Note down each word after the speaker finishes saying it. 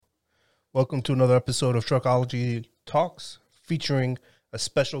Welcome to another episode of Truckology Talks, featuring a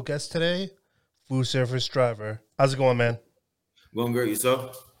special guest today, food service driver. How's it going, man? Going great,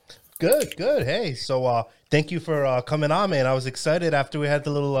 yourself? Good, good. Hey, so thank you for coming on, man. I was excited after we had the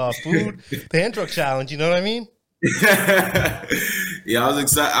little the hand truck challenge. You know what I mean? Yeah, I was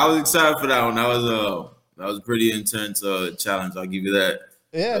excited. I was excited for that one. That was a pretty intense challenge. I'll give you that.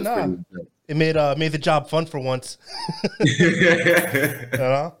 Yeah, That it made the job fun for once. You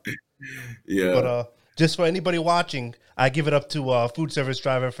know? Yeah. But just for anybody watching, I give it up to food service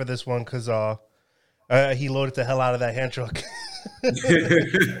driver for this one because he loaded the hell out of that hand truck.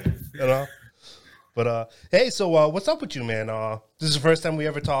 You know. But hey, so what's up with you, man? This is the first time we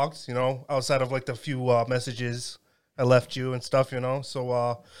ever talked, you know, outside of like the few messages I left you and stuff, you know.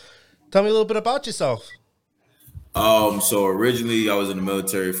 So tell me a little bit about yourself. So originally I was in the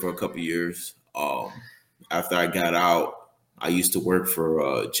military for a couple years. After I got out, I used to work for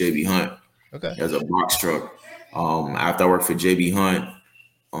JB Hunt Okay. as a box truck. After I worked for JB Hunt,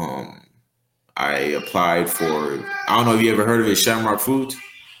 I applied for, I don't know if you ever heard of it, Shamrock Foods.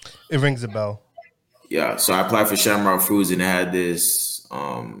 It rings a bell. Yeah, so I applied for Shamrock Foods and it had this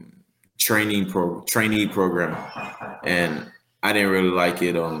trainee program, and I didn't really like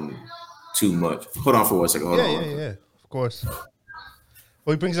it too much. Hold on for 1 second. Hold on. Yeah. Of course.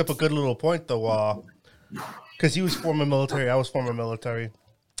 Well, he brings up a good little point though, because he was former military, I was former military,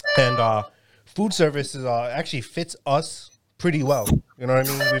 and food services actually fits us pretty well. You know what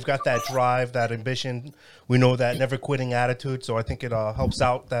I mean? We've got that drive, that ambition. We know that never quitting attitude. So I think it helps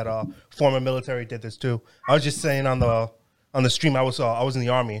out that former military did this too. I was just saying on the stream, I was in the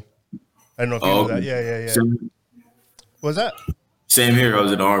Army. I don't know if you knew that. Yeah. What was that? Same here. I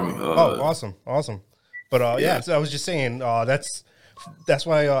was in the Army. Awesome. But yeah, so I was just saying that's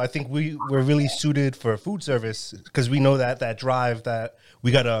why I think we're really suited for food service because we know that drive, that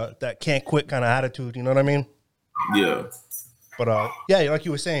we got that can't quit kind of attitude. You know what I mean? Yeah. But yeah, like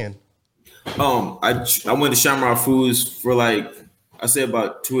you were saying. I went to Shamrock Foods for like, I say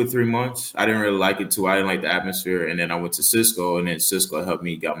about 2 or 3 months. I didn't really like it too. I didn't like the atmosphere. And then I went to Cisco, and then Cisco helped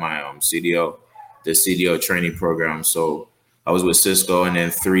me get my CDO, the CDO training program. So I was with Cisco, and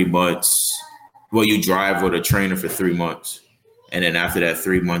then 3 months. Well, you drive with a trainer for 3 months. And then after that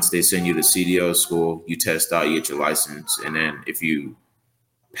 3 months, they send you to CDO school. You test out, you get your license. And then if you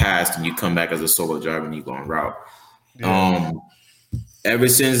passed and you come back as a solo driver and you go on route. Yeah. Ever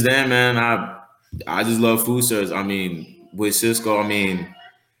since then, man, I just love food service. I mean, with Cisco, I mean,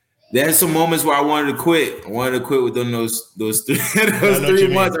 there's some moments where I wanted to quit. I wanted to quit within those 3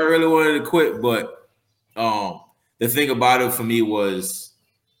 months. I really wanted to quit, but the thing about it for me was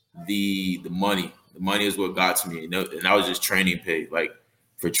the money. The money is what got to me, and I was just training paid. Like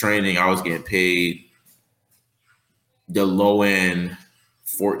for training, I was getting paid the low end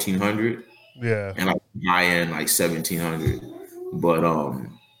 $1,400, Yeah, and like high end like $1,700. But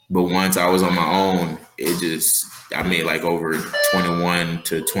once I was on my own, I made like over $2,100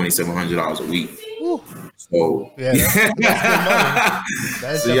 to $2,700 a week. Woo. So yeah,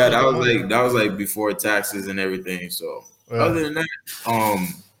 so yeah, that was like before taxes and everything. So other than that,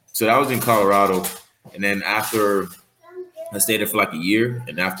 so that was in Colorado, and then after I stayed there for like a year,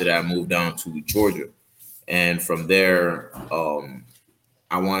 and after that I moved down to Georgia, and from there,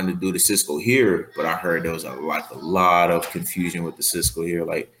 I wanted to do the Cisco here, but I heard there was a lot of confusion with the Cisco here.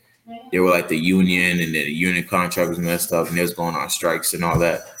 Like they were like the union, and then the union contract was messed up, and they was going on strikes and all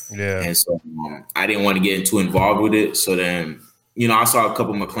that. Yeah. And so I didn't want to get too involved with it. So then, I saw a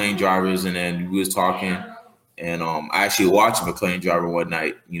couple of McLean drivers, and then we was talking, and I actually watched a McLean driver one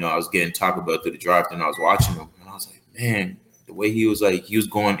night. I was getting Taco Bell through the drive-thru, and I was watching him, and I was like, man, the way he was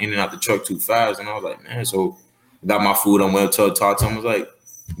going in and out the truck too fast, and I was like, man. So I got my food. I went to talk to him. I was like,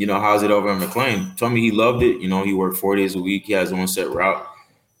 how's it over in McLean? Told me he loved it. He worked 4 days a week. He has his own set route.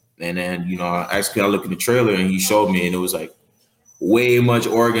 And then, I looked in the trailer and he showed me, and it was like way much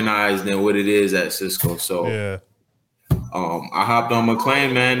organized than what it is at Cisco. So yeah. I hopped on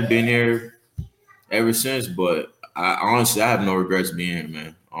McLean, man. Been here ever since. But I have no regrets being here,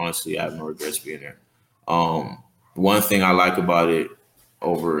 man. Honestly, I have no regrets being here. One thing I like about it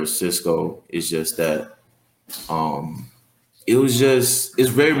over Cisco is just that it's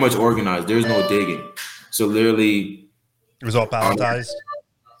very much organized. There's no digging. So literally, it was all palletized.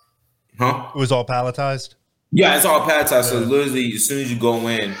 Huh? It was all palletized. Yeah, it's all palletized. Yeah. So literally, as soon as you go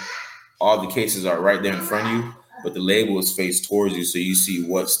in, all the cases are right there in front of you, but the label is faced towards you, so you see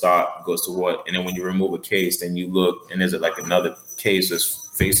what stop goes to what. And then when you remove a case, then you look, and there's like another case that's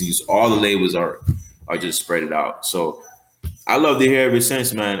facing you. So all the labels are just spread it out. So I loved it here ever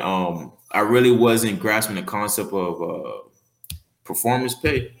since, man. I really wasn't grasping the concept of performance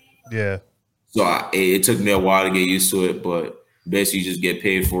pay. Yeah. So it took me a while to get used to it, but basically you just get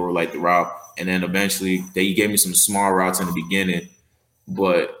paid for like the route. And then eventually they gave me some small routes in the beginning,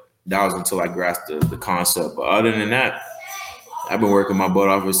 but that was until I grasped the concept. But other than that, I've been working my butt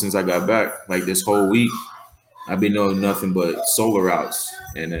off since I got back. Like this whole week, I've been doing nothing but solo routes.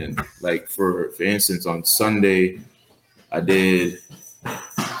 And then like for instance, on Sunday, I did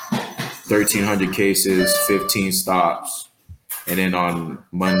 1,300 cases, 15 stops. And then on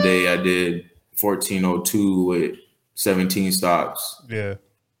Monday, I did 1,402 with 17 stops. Yeah.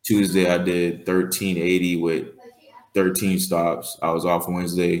 Tuesday, I did 1,380 with 13 stops. I was off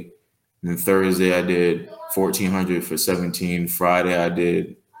Wednesday. And then Thursday, I did 1,400 for 17. Friday, I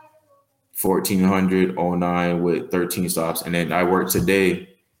did 1,409 with 13 stops. And then I worked today,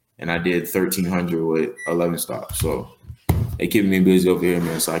 and I did 1,300 with 11 stops. So they keep me busy over here,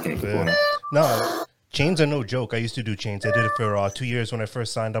 man, so I can't complain. Yeah. No, chains are no joke. I used to do chains. I did it for 2 years when I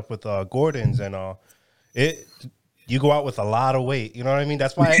first signed up with Gordon's, and you go out with a lot of weight. You know what I mean?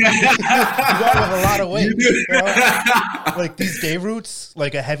 That's why you go out with a lot of weight. You know? Like these day routes,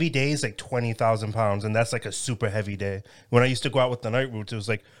 like a heavy day is like 20,000 pounds, and that's like a super heavy day. When I used to go out with the night routes, it was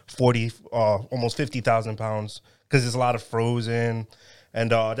like 40, almost 50,000 pounds because there's a lot of frozen. And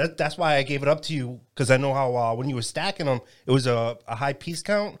that's why I gave it up to you, because I know how when you were stacking them, it was a high piece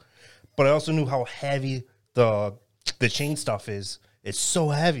count, but I also knew how heavy the chain stuff is. It's so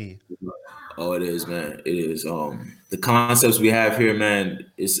heavy. Oh, it is, man. It is. The concepts we have here,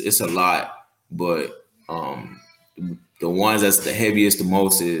 man, it's a lot, but the ones that's the heaviest the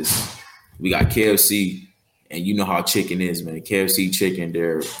most is we got KFC, and you know how chicken is, man. KFC chicken,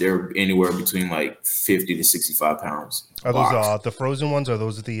 they're anywhere between like 50 to 65 pounds. Are those the frozen ones, or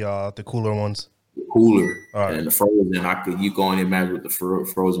those the cooler ones? Cooler. Right. And the frozen, you go in and imagine what the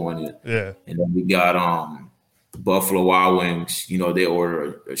frozen one is. Yeah. And then we got Buffalo Wild Wings. You know, they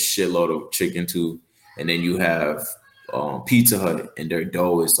order a shitload of chicken too. And then you have Pizza Hut, and their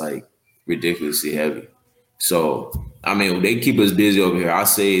dough is like ridiculously heavy. So I mean, they keep us busy over here. I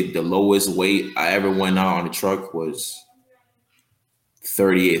say the lowest weight I ever went out on the truck was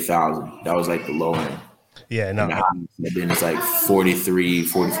 38,000. That was like the low end. Yeah, no. And then it's like 43,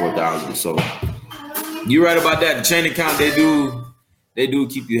 44,000. So you're right about that. The chain account, they do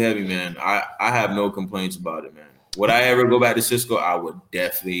keep you heavy, man. I have no complaints about it, man. Would I ever go back to Cisco? I would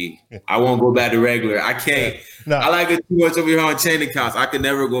definitely. I won't go back to regular. I can't. No. I like it too much over here on chain accounts. I could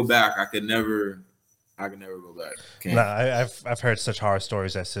never go back. I could never go back. Can't. Nah, I've heard such horror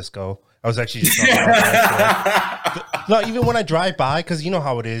stories at Cisco. I was actually just talking about that. No, even when I drive by, because you know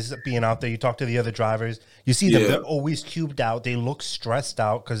how it is being out there. You talk to the other drivers. You see them; they're always cubed out. They look stressed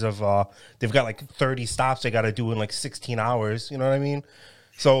out because of they've got like 30 stops they got to do in like 16 hours. You know what I mean?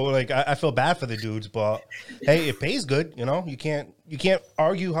 So like I feel bad for the dudes, but hey, it pays good. You know, you can't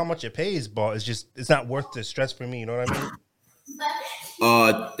argue how much it pays, but it's not worth the stress for me. You know what I mean?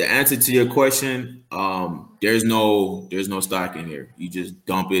 The answer to your question, there's no stacking here. You just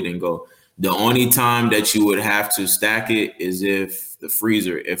dump it and go. The only time that you would have to stack it is if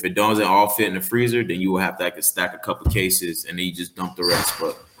it doesn't all fit in the freezer, then you will have to stack a couple cases and then you just dump the rest.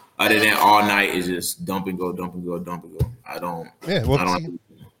 But other than all night, is just dump and go, dump and go, dump and go. I don't.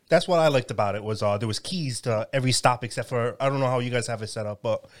 That's what I liked about it was there was keys to every stop except for, I don't know how you guys have it set up,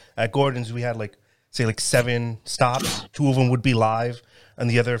 but at Gordon's we had like 7 stops. 2 of them would be live, and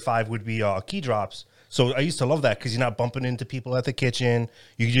the other 5 would be key drops. So I used to love that because you're not bumping into people at the kitchen.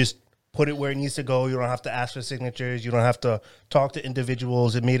 You can just put it where it needs to go. You don't have to ask for signatures. You don't have to talk to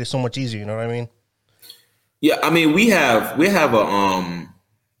individuals. It made it so much easier. You know what I mean? Yeah, I mean we have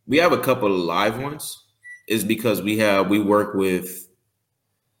a couple of live ones. Is because we work with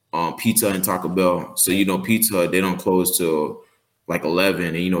Pizza and Taco Bell. So you know, Pizza, they don't close till like 11,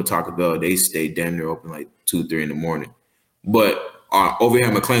 and you know, Taco Bell, they stay damn near open like 2, 3 in the morning. But over here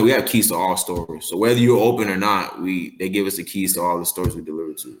at McLean, we have keys to all stores. So whether you're open or not, they give us the keys to all the stores we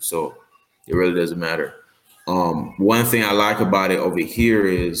deliver to. So it really doesn't matter. One thing I like about it over here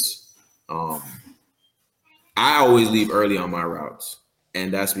is I always leave early on my routes,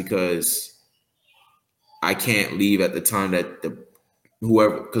 and that's because I can't leave at the time that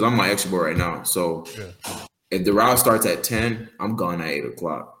because I'm my extra boy right now. So if the route starts at 10, I'm gone at 8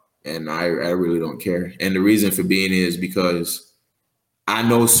 o'clock. And I really don't care. And the reason for being is because I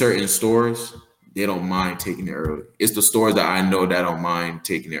know certain stores, they don't mind taking it early. It's the stores that I know that don't mind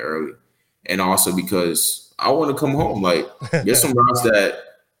taking it early. And also because I want to come home. Like there's some routes that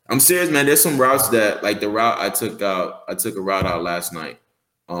I'm serious, man. There's some routes that like the route I took a route out last night.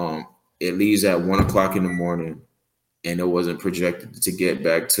 It leaves at 1 o'clock in the morning, and it wasn't projected to get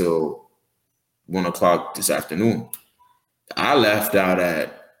back till 1 o'clock this afternoon. I left out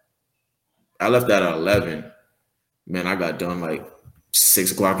at I left at 11. Man, I got done like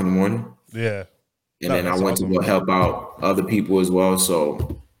 6 o'clock in the morning, Yeah. and No, then I that's went to awesome. go help out other people as well.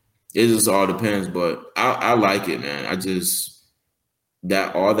 So it just all depends, but I like it, man. I just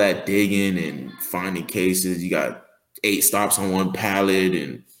that all that digging and finding cases. You got 8 stops on one pallet,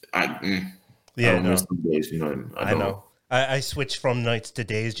 and I Yeah, don't miss no, the days. You know, I I don't. know. I switched from nights to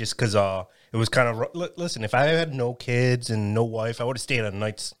days just because it was kind of listen. If I had no kids and no wife, I would have stayed on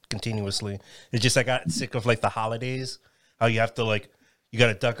nights continuously. It's just I got sick of like the holidays. How you have to like you got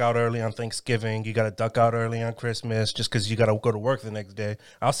to duck out early on Thanksgiving. You got to duck out early on Christmas just because you got to go to work the next day.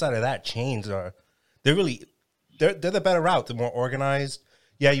 Outside of that, chains are they're really they're the better route. They're more organized.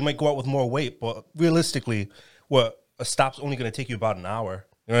 Yeah, you might go out with more weight, but realistically, what a stop's only going to take you about an hour.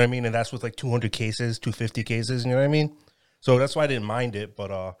 You know what I mean? And that's with like 200 cases, 250 cases. You know what I mean? So that's why I didn't mind it.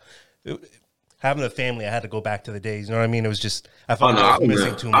 But having a family, I had to go back to the days. You know what I mean? It was just I Oh felt no, like I was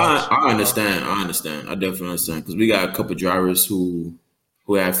missing too much. I You know? understand. I understand. I definitely understand because we got a couple drivers who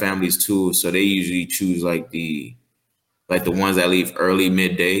have families too, so they usually choose like the ones that leave early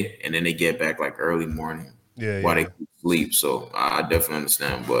midday and then they get back like early morning Yeah, while they yeah. sleep. So I definitely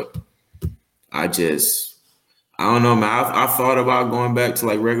understand, but I just I don't know, man. I thought about going back to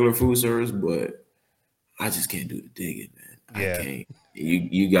like regular food service, but I just can't do the digging, man. I Yeah, can't.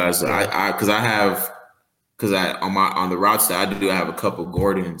 You guys, yeah. because I on the routes that I do, I have a couple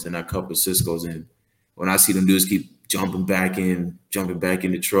Gordons and a couple Cisco's, and when I see them dudes keep jumping back in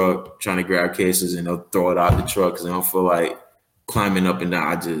the truck, trying to grab cases, and they'll throw it out the truck because they don't feel like climbing up and down.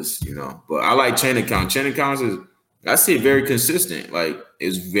 I just, but I like chain account. Chain accounts is I see it very consistent. Like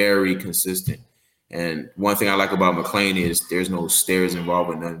it's very consistent. And one thing I like about McLean is there's no stairs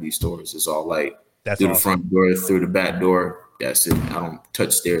involved in none of these stores. It's all like That's through the awesome. front door, through the back door. That's it. I don't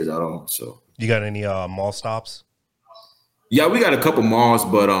touch stairs at all. So You got any mall stops? yeah, we got a couple malls,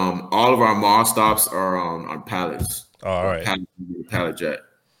 but all of our mall stops are on pallets. Oh, all right. Pallet jack.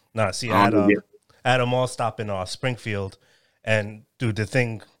 Nah, see, I don't know. I had a mall stop in Springfield, and dude, the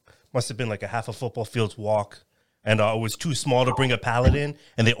thing must have been like a half a football field's walk, and it was too small to bring a pallet in,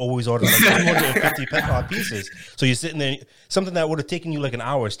 and they always ordered like 250 pieces. So you're sitting there, something that would have taken you like an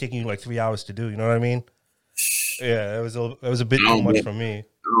hour is taking you like 3 hours to do. You know what I mean? Yeah, it was a bit I too don't much blame, for me.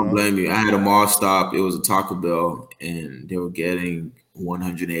 I You don't know? blame you. I had a mall stop. It was a Taco Bell, and they were getting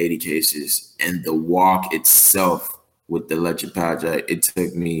 180 cases. And the walk itself with the leche paja, it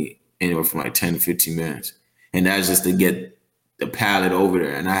took me anywhere from like 10 to 15 minutes. And that's just to get the pallet over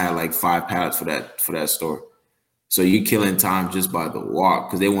there. And I had like 5 pallets for that store. So you killing time just by the walk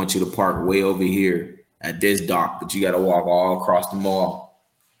because they want you to park way over here at this dock, but you got to walk all across the mall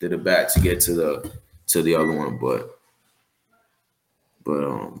to the back to get to the other one.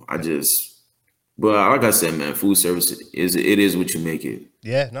 I just but like I said, man, food service is what you make it.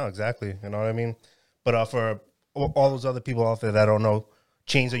 Yeah, no, exactly. You know what I mean? But for all those other people out there that don't know,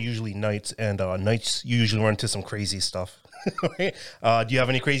 chains are usually nights, and nights you usually run into some crazy stuff. Right? Do you have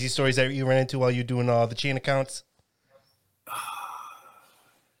any crazy stories that you ran into while you're doing the chain accounts?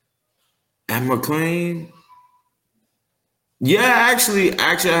 At McLean, yeah, actually,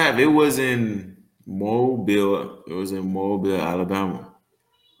 I have. It was in Mobile. It was in Mobile, Alabama.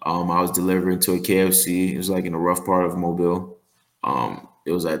 I was delivering to a KFC. It was like in a rough part of Mobile.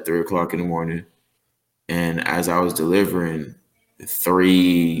 It was at 3 o'clock in the morning, and as I was delivering,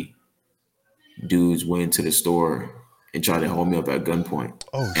 3 dudes went into the store and tried to hold me up at gunpoint.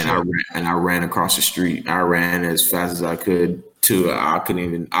 Oh And shit! I ran across the street. I ran as fast as I could to I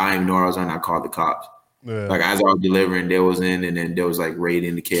didn't know where I was on. I called the cops. Yeah. Like as I was delivering, they was in, and then there was like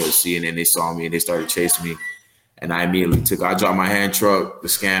raiding the KFC, and then they saw me and they started chasing me. And I immediately I dropped my hand truck, the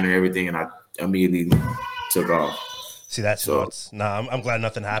scanner, everything, and I immediately took off. See, that's So nuts. Nah, I'm glad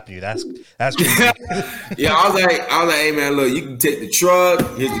nothing happened to you. That's crazy. yeah, I was like, hey man, look, you can take the truck.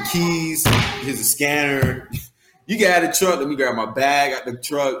 Here's the keys. Here's the scanner. You can have the truck. Let me grab my bag out the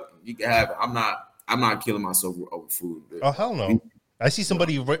truck. You can have it. I'm not killing myself over food. Oh hell no! I see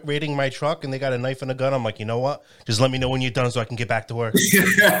somebody raiding my truck and they got a knife and a gun. I'm like, you know what? Just let me know when you're done so I can get back to work. You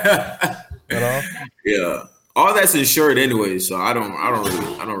know? Yeah, all that's insured anyway, so I don't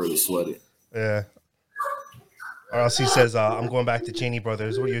really sweat it. Yeah. Or else he says, I'm going back to Cheney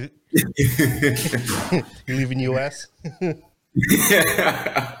Brothers. What you you leaving US?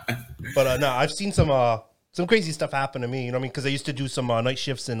 But no, I've seen some crazy stuff happen to me. You know what I mean? Because I used to do some night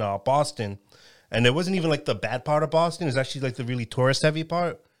shifts in Boston, and it wasn't even like the bad part of Boston. It was actually like the really tourist heavy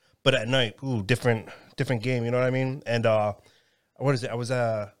part. But at night, ooh, different game. You know what I mean? And what is it? I was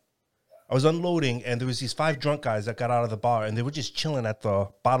unloading, and there was these 5 drunk guys that got out of the bar, and they were just chilling at the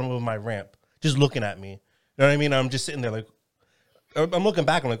bottom of my ramp, just looking at me. You know what I mean? I'm just sitting there like, I'm looking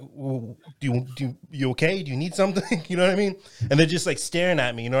back. I'm like, well, you okay? Do you need something? You know what I mean? And they're just like staring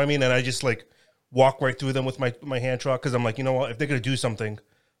at me. You know what I mean? And I just like walk right through them with my hand truck because I'm like, you know what? If they're gonna do something,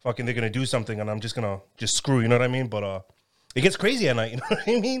 fucking, they're gonna do something, and I'm just gonna just screw. You know what I mean? But it gets crazy at night. You know what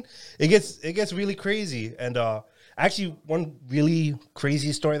I mean? It gets really crazy. And actually, one really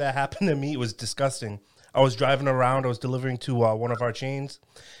crazy story that happened to me, it was disgusting. I was driving around. I was delivering to one of our chains,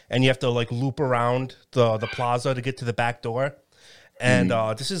 and you have to like loop around the plaza to get to the back door. And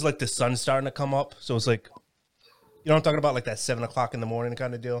this is like the sun starting to come up. So it's like, you know what I'm talking about? Like that 7 o'clock in the morning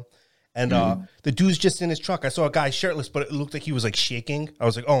kind of deal. And the dude's just in his truck. I saw a guy shirtless, but it looked like he was like shaking. I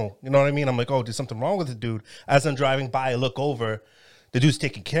was like, oh, you know what I mean? I'm like, oh, there's something wrong with the dude. As I'm driving by, I look over. The dude's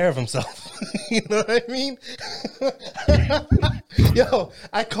taking care of himself. You know what I mean? Yo,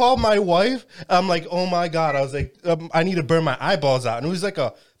 I called my wife. I'm like, oh my God. I was like, I need to burn my eyeballs out. And it was like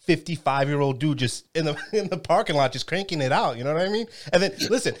a 55-year-old dude just in the parking lot, just cranking it out. You know what I mean? And then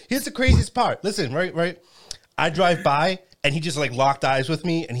listen, here's the craziest part. Listen, right. I drive by and he just like locked eyes with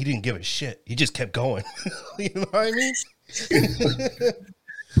me and he didn't give a shit. He just kept going. You know what I mean?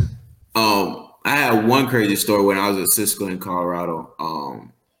 I had one crazy story when I was at Cisco in Colorado.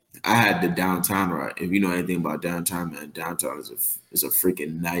 I had the downtown ride. If you know anything about downtown, man, downtown is a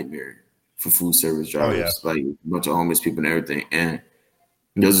freaking nightmare for food service drivers. Oh, yeah. Like a bunch of homeless people and everything. And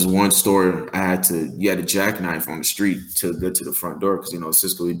there's this one store you had a jackknife on the street to get to the front door because, you know,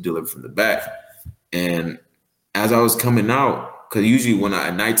 Cisco, we deliver from the back. And as I was coming out, because usually when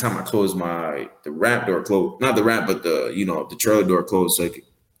at nighttime I close the ramp door closed, not the ramp, but the trailer door closed so I could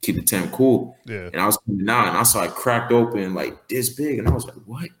keep the temp cool. Yeah. And I was coming out and I saw it cracked open like this big. And I was like,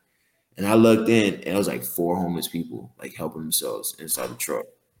 what? And I looked in and it was like 4 homeless people like helping themselves inside the truck.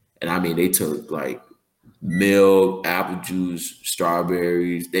 And I mean, they took like milk, apple juice,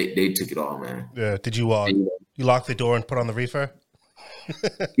 strawberries. They took it all, man. Yeah. Did you you lock the door and put on the reefer?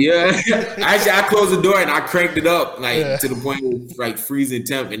 Yeah. Actually, I closed the door and I cranked it up to the point where it was like freezing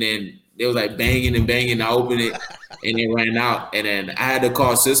temp. And then they was like banging and banging. I opened it and it ran out. And then I had to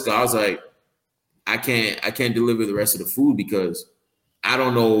call Cisco. I was like, I can't deliver the rest of the food because I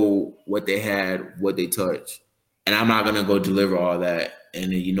don't know what they had, what they touched. And I'm not gonna go deliver all that.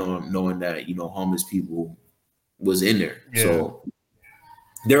 And then, knowing that, homeless people was in there. Yeah. So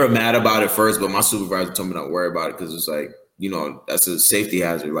they were mad about it first, but my supervisor told me not to worry about it because it's like, that's a safety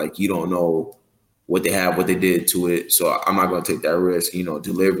hazard. Like, you don't know what they have, what they did to it. So I'm not going to take that risk,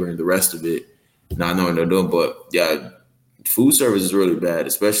 delivering the rest of it, not knowing they're doing. But yeah, food service is really bad,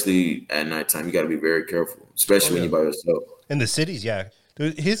 especially at nighttime. You got to be very careful, especially when you're by yourself. In the cities, yeah.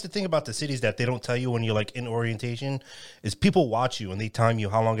 Here's the thing about the cities that they don't tell you when you're like in orientation is people watch you and they time you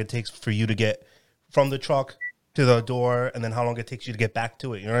how long it takes for you to get from the truck to the door and then how long it takes you to get back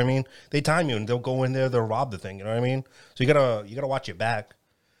to it. You know what I mean? They time you and they'll go in there, they'll rob the thing. You know what I mean? So you gotta watch your back.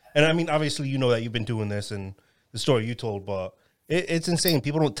 And I mean, obviously, you know that you've been doing this and the story you told, but it's insane.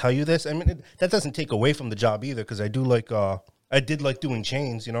 People don't tell you this. I mean, that doesn't take away from the job either because I did like doing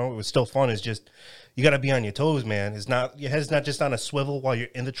chains. It was still fun. It's just you got to be on your toes, man. Your head's not just on a swivel while you're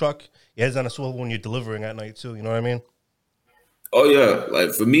in the truck. Your head's on a swivel when you're delivering at night too. You know what I mean? Oh yeah,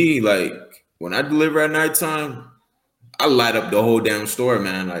 like for me, like when I deliver at nighttime, I light up the whole damn store,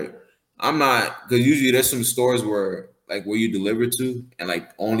 man. Like I'm not because usually there's some stores where you deliver to and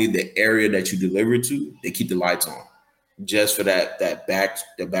like only the area that you deliver to, they keep the lights on just for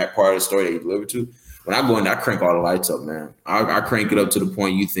the back part of the store that you deliver to. When I go in, I crank all the lights up, man. I crank it up to the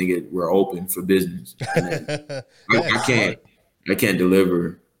point you think we're open for business. I can't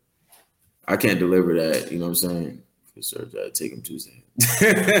deliver. I can't deliver that. You know what I'm saying? Sir, take him Tuesday.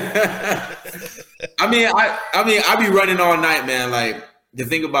 I mean, I be running all night, man. Like the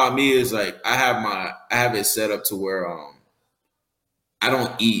thing about me is like I have it set up to where I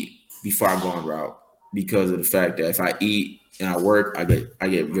don't eat before I go on route because of the fact that if I eat and I work, I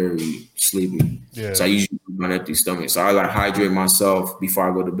get very sleepy. Yeah. So I usually eat on an empty stomach. So I hydrate myself before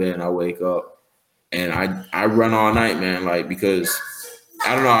I go to bed and I wake up. And I run all night, man, like because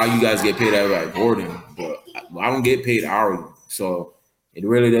I don't know how you guys get paid at boarding, but I don't get paid hourly. So it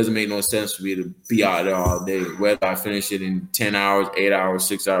really doesn't make no sense for me to be out there all day. Whether I finish it in 10 hours, 8 hours,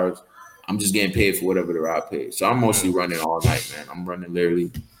 6 hours, I'm just getting paid for whatever the route pays. So I'm mostly running all night, man. I'm running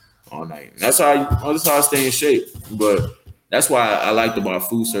literally all night. And that's how I stay in shape. But that's why I liked about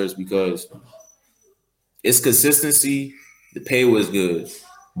food service because it's consistency. The pay was good,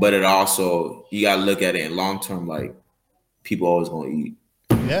 but it also, you got to look at it in long term, like people always going to eat.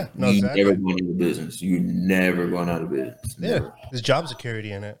 Yeah, no, you exactly. never going out of business. You're never going out of business. Never. Yeah, there's job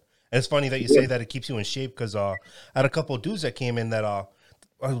security in it. And it's funny that you say that it keeps you in shape because I had a couple of dudes that came in that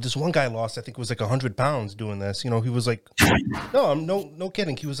this one guy lost, I think it was like 100 pounds doing this. You know, he was like, no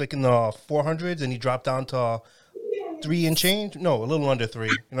kidding. He was like in the 400s and he dropped down to 3 and change. No, a little under 3.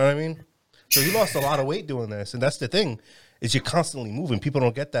 You know what I mean? So he lost a lot of weight doing this. And that's the thing, is you're constantly moving. People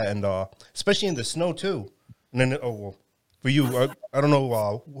don't get that. And especially in the snow too. And then, for you, I don't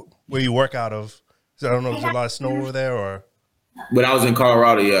know where you work out of. So I don't know if there's a lot of snow over there or. When I was in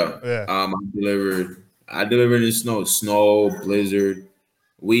Colorado, Yeah. I delivered in snow, blizzard.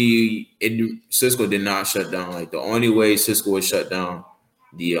 Cisco did not shut down. Like the only way Cisco would shut down,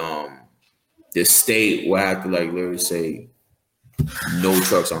 the state would have to like literally say no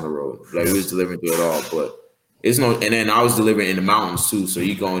trucks on the road. Like we was delivering through it all, but it's no. And then I was delivering in the mountains too, so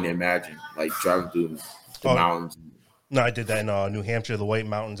you can only imagine like driving through the mountains. No, I did that in New Hampshire, the White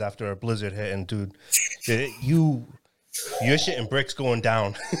Mountains, after a blizzard hit, and dude, you're shitting bricks going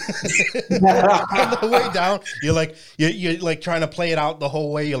down. On the way down, you're like trying to play it out the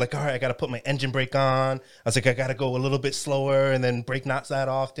whole way. You're like, all right, I got to put my engine brake on. I was like, I got to go a little bit slower and then brake not that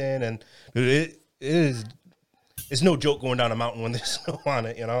often. And dude, it's no joke going down a mountain when there's snow on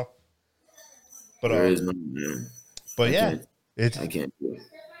it, you know. But there is no, man. But I I can't do it.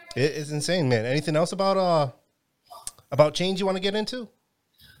 It's insane, man. Anything else about change you want to get into?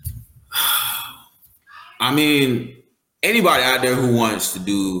 I mean, anybody out there who wants to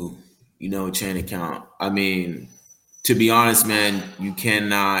do, chain account. I mean, to be honest, man, you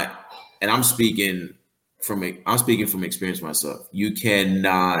cannot. And I'm speaking from experience myself. You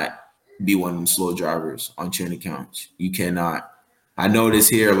cannot be one of them slow drivers on chain accounts. You cannot. I notice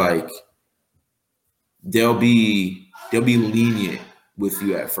here, like they'll be lenient with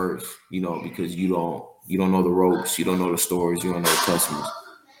you at first, because you don't know the ropes, you don't know the stores, you don't know the customers.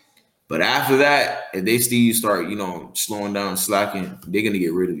 But after that, if they see you start, slowing down, slacking, they're gonna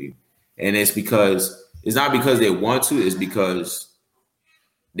get rid of you. And it's not because they want to, it's because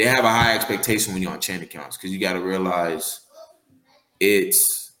they have a high expectation when you're on chain accounts. Because you got to realize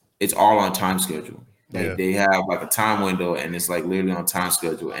it's all on time schedule. Like They have like a time window, and it's like literally on time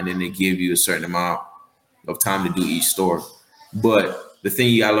schedule. And then they give you a certain amount of time to do each store. But the thing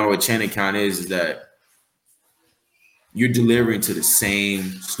you got to learn with chain account is that you're delivering to the same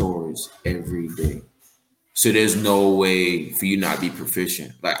stores every day. So there's no way for you not to be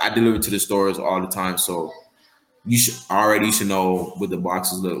proficient. Like I deliver to the stores all the time. So you should know what the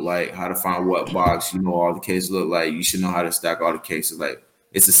boxes look like, how to find what box, all the cases look like. You should know how to stack all the cases. Like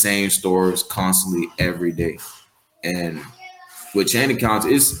it's the same stores constantly every day. And with chain accounts,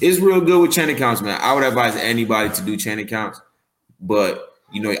 it's real good with chain accounts, man. I would advise anybody to do chain accounts. But,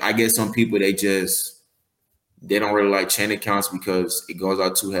 I guess some people, they don't really like chain accounts because it goes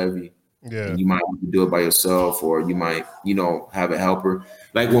out too heavy. Yeah. And you might do it by yourself, or you might, have a helper.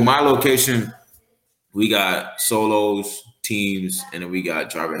 Like with my location, we got solos, teams, and then we got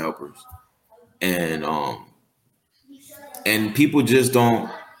driver helpers. And people just don't.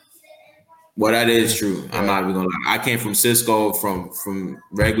 Well, that is true. I'm not even gonna lie. I came from Cisco, from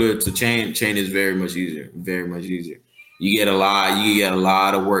regular to chain. Chain is very much easier. Very much easier. You get a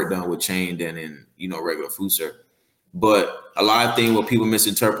lot of work done with chain than in regular food service. But a lot of things what people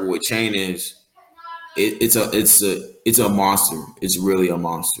misinterpret with chain is it's a monster. It's really a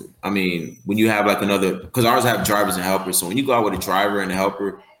monster. I mean, when you have like because ours have drivers and helpers. So when you go out with a driver and a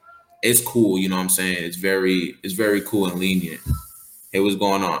helper, it's cool. You know what I'm saying? It's very cool and lenient. Hey, what's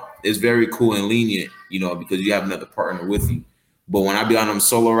going on? It's very cool and lenient, because you have another partner with you. But when I be on them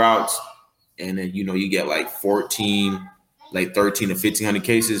solo routes, and then you get like 13 to 1,500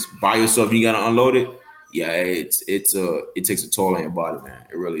 cases by yourself, you gotta unload it. Yeah, it takes a toll on your body, man.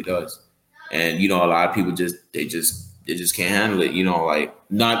 It really does. And a lot of people just can't handle it. Like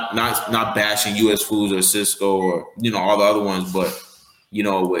not bashing US Foods or Cisco or all the other ones, but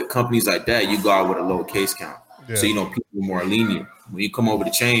with companies like that, you go out with a low case count. Yeah. So people are more lenient. When you come over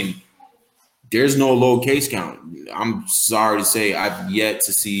the chain, there's no low case count. I'm sorry to say, I've yet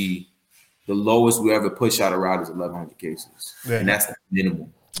to see the lowest we ever push out a route is 1,100 cases, and that's the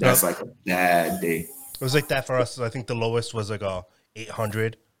minimum. That's like a bad day. It was like that for us. I think the lowest was like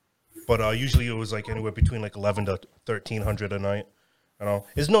 800, but usually it was like anywhere between like 11 to 1,300 a night.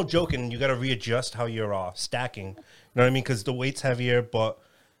 It's no joking. You got to readjust how you're stacking. You know what I mean? Because the weight's heavier, but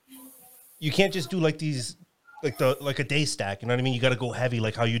you can't just do like these. Like a day stack, you know what I mean? You got to go heavy,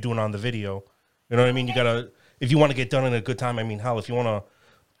 like how you're doing on the video. You know what I mean? You got to, if you want to get done in a good time. I mean, hell, if you want to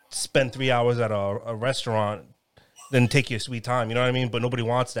spend 3 hours at a restaurant, then take your sweet time. You know what I mean? But nobody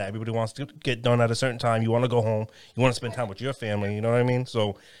wants that. Everybody wants to get done at a certain time. You want to go home. You want to spend time with your family. You know what I mean?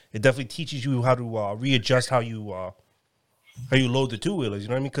 So it definitely teaches you how to readjust how you how you load the two wheelers. You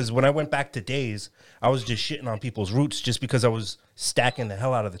know what I mean? Because when I went back to Days, I was just shitting on people's routes just because I was stacking the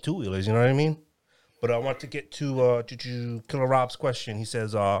hell out of the two wheelers. You know what I mean? But I want to get to Killer Rob's question. He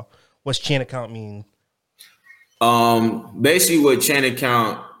says, "What's chain account mean?" Basically, what chain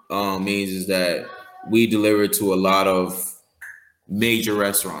account means is that we deliver to a lot of major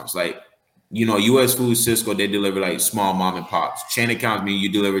restaurants, like U.S. Food, Cisco. They deliver like small mom and pops. Chain accounts mean you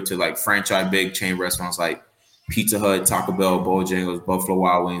deliver to like franchise big chain restaurants like Pizza Hut, Taco Bell, Bojangles, Buffalo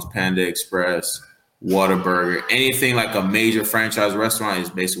Wild Wings, Panda Express, Whataburger. Anything like a major franchise restaurant is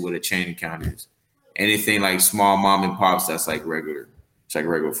basically what a chain account is. Anything like small mom and pops, that's like regular. It's like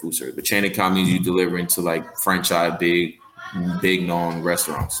regular food service. But chain account means you delivering to like franchise big known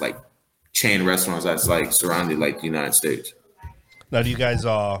restaurants, like chain restaurants that's like surrounded like the United States. Now, do you guys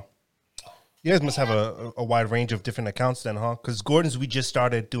must have a wide range of different accounts then, huh? Because Gordon's, we just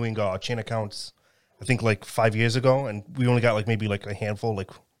started doing chain accounts, I think like 5 years ago, and we only got like maybe like a handful,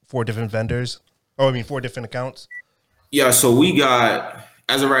 like 4 different vendors. 4 different accounts. Yeah, so we got,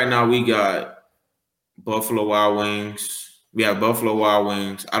 as of right now, we got Buffalo Wild Wings. We have Buffalo Wild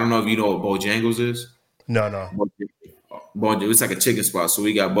Wings. I don't know if you know what Bojangles is. No. It's like a chicken spot. So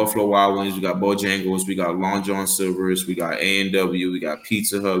we got Buffalo Wild Wings, we got Bojangles, we got Long John Silver's, we got A&W, we got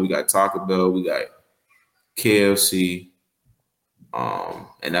Pizza Hut, we got Taco Bell, we got KFC,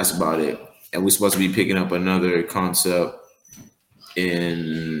 and that's about it. And we're supposed to be picking up another concept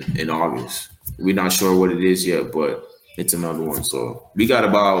in August. We're not sure what it is yet, but it's another one. So we got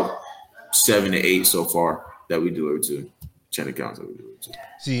about 7 to 8 so far that we delivered to. Chain accounts that we delivered to.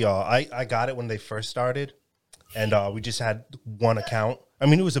 See, I got it when they first started, and we just had one account. I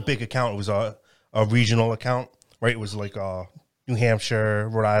mean, it was a big account. It was a regional account, right? It was like New Hampshire,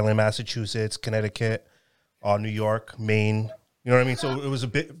 Rhode Island, Massachusetts, Connecticut, New York, Maine. You know what I mean? So it was a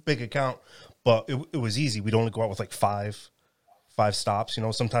big account, but it was easy. We'd only go out with like five stops,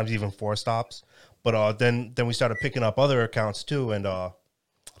 sometimes even 4 stops. But then we started picking up other accounts too, and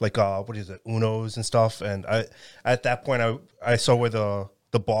like what is it, Uno's and stuff. And at that point I saw where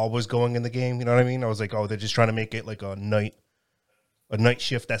the ball was going in the game. You know what I mean? I was like, oh, they're just trying to make it like a night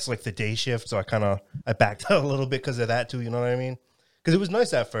shift. That's like the day shift. So I backed out a little bit because of that too. You know what I mean? Because it was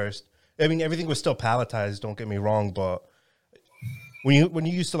nice at first. I mean, everything was still palletized. Don't get me wrong, but when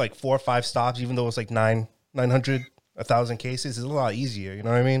you used to like 4 or 5 stops, even though it's like 900, 1,000 cases, it's a lot easier. You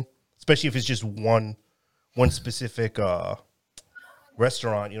know what I mean? Especially if it's just one specific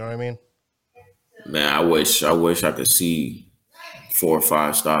restaurant. You know what I mean? Man, I wish I could see 4 or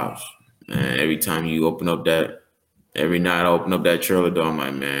 5 stops. Man, every time you open up every night I open up that trailer door, I'm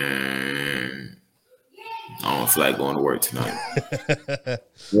like, man, I don't feel like going to work tonight. I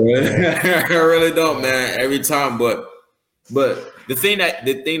really don't, man. Every time, but the thing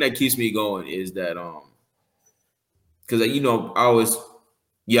that keeps me going is that because I always,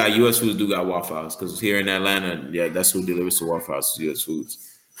 U.S. Foods do got Waffle House, because here in Atlanta, that's who delivers to Waffle House, is U.S.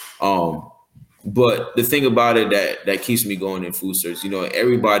 Foods. But the thing about it that keeps me going in food service,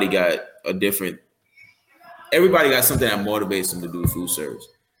 everybody got something that motivates them to do food service.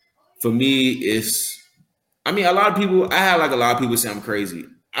 For me, a lot of people, I have like a lot of people say I'm crazy.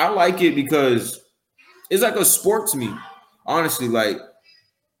 I like it because it's like a sport to me, honestly. Like,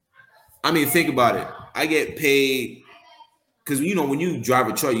 think about it. I get paid because, when you drive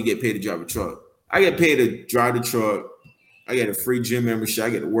a truck, you get paid to drive a truck. I get paid to drive the truck. I get a free gym membership. I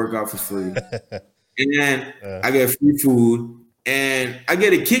get to work out for free. And then I get free food. And I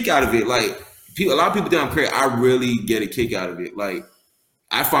get a kick out of it. Like, a lot of people think I'm crazy. I really get a kick out of it. Like,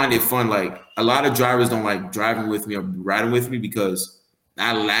 I find it fun. Like, a lot of drivers don't like driving with me or riding with me because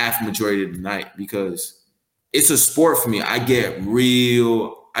I laugh majority of the night, because it's a sport for me. I get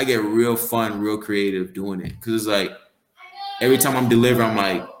real fun, real creative doing it. Because it's like, every time I'm delivering, I'm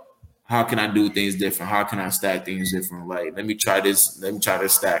like, how can I do things different? How can I stack things different? Like, let me try this. Let me try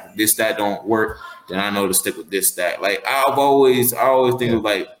this stack. If this stack don't work, then I know to stick with this stack. Like, I always think of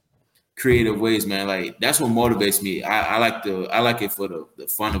like creative ways, man. Like, that's what motivates me. I like it for the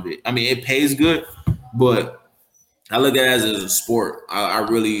fun of it. It pays good, but I look at it as a sport. I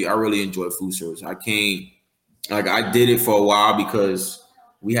really enjoy food service. I did it for a while because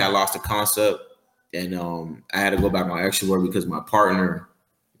we had lost the concept, and I had to go back on extra work because my partner,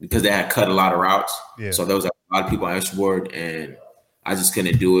 because they had cut a lot of routes. Yeah. So there was a lot of people on extra board, and I just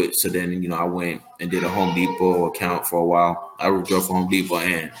couldn't do it. So then, I went and did a Home Depot account for a while. I drove for Home Depot,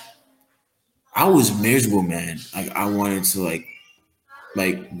 and I was miserable, man. Like, I wanted to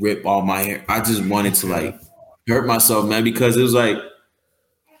like rip all my hair. I just wanted to like hurt myself, man, because it was like,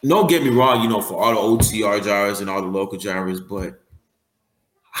 don't get me wrong, for all the OTR drivers and all the local drivers, but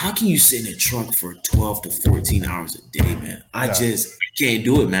how can you sit in a truck for 12 to 14 hours a day, man? I just can't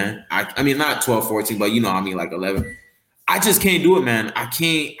do it, man. I mean, not 12, 14, but like 11. I just can't do it, man. I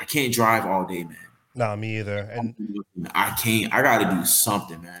can't drive all day, man. Nah, me either. And I can't. I gotta do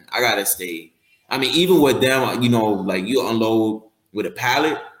something, man. I gotta stay. I mean, even with them, like you unload with a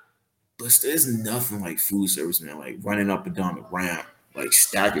pallet, but there's nothing like food service, man. Like running up and down the ramp, like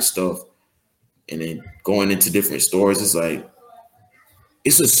stacking stuff, and then going into different stores. It's like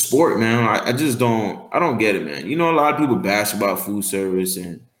it's a sport, man. I just don't. I don't get it, man. A lot of people bash about food service,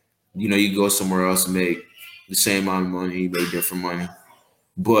 and you go somewhere else and make the same amount of money, make different money,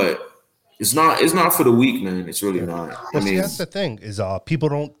 but it's not for the weak, man. It's really not. Well, see, that's the thing is people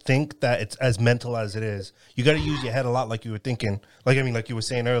don't think that it's as mental as it is. You got to use your head a lot, like you were thinking. Like you were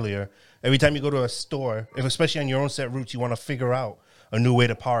saying earlier. Every time you go to a store, especially on your own set routes, you want to figure out a new way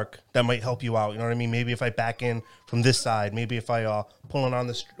to park that might help you out. You know what I mean? Maybe if I back in from this side, maybe if I pulling on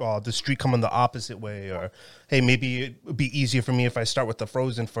the street coming the opposite way, or hey, maybe it'd be easier for me if I start with the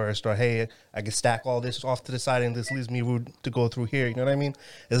frozen first, or hey, I can stack all this off to the side and this leaves me room to go through here. You know what I mean?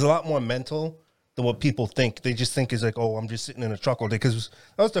 There's a lot more mental than what people think. They just think is like, oh, I'm just sitting in a truck all day. Because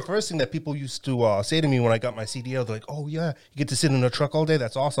that was the first thing that people used to say to me when I got my CDL. They're like, oh, yeah, you get to sit in a truck all day?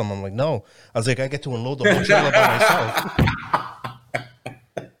 That's awesome. I'm like, no. I was like, I get to unload the whole trailer by myself.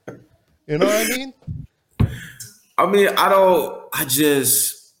 You know what I mean? I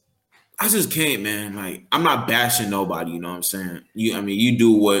just can't, man. Like, I'm not bashing nobody, you know what I'm saying? You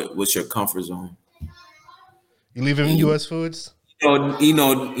do what's your comfort zone. You leaving U.S. Foods? He ain't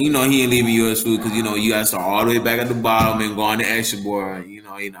leaving U.S. Food because you gotta start all the way back at the bottom and go on the extra board. You're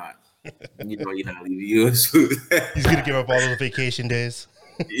not leaving U.S. Food. He's gonna give up all those vacation days.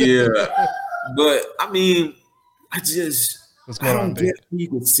 Yeah, but I mean, I don't get you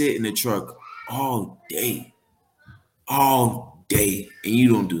can sit in the truck all day, and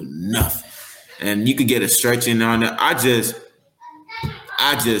you don't do nothing, and you could get a stretching on it. I just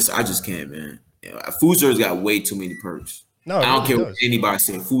can't, man. Food service got way too many perks. No, I don't care what anybody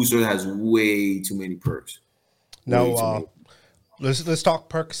says. Food service has way too many perks. Now, let's talk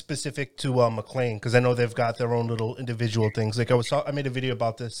perks specific to McLean, because I know they've got their own little individual things. Like I made a video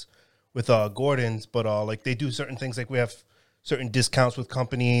about this with Gordon's, but like they do certain things. Like we have certain discounts with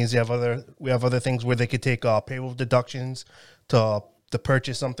companies. We have other things where they could take payroll deductions to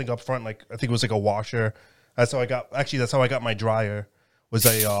purchase something up front. Like I think it was like a washer. That's how I got my dryer. Was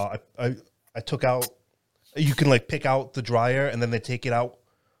I took out. You can like pick out the dryer and then they take it out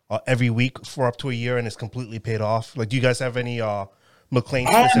every week for up to a year and it's completely paid off. Like, do you guys have any McLean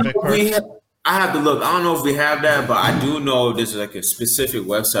specific perks? I have to look. I don't know if we have that, but I do know there's like a specific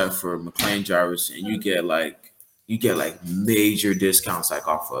website for McLean drivers, and you get like major discounts like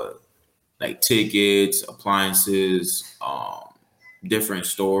off of like tickets, appliances, different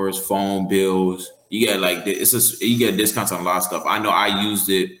stores, phone bills. You get like you get discounts on a lot of stuff. I know I used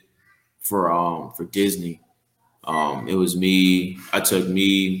it for Disney. It was me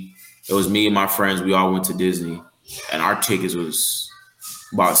and my friends. We all went to Disney, and our tickets was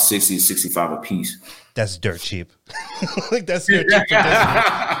about 60 to 65 a piece. That's dirt cheap. Like that's dirt cheap for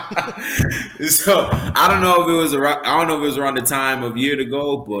Disney. So I don't know if it was around the time of year to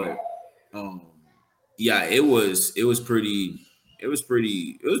go, but yeah, it was pretty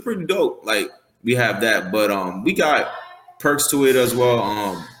dope. Like we have that, but we got perks to it as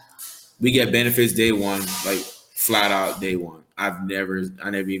well. We get benefits day one, like flat out day one. I never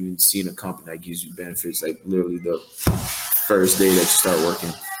even seen a company that gives you benefits like literally the first day that you start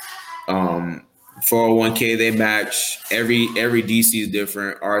working. 401k they match. Every DC is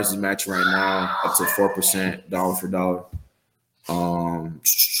different. Ours is matching right now up to 4%, dollar for dollar.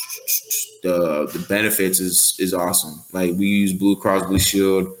 The benefits is awesome. Like we use Blue Cross Blue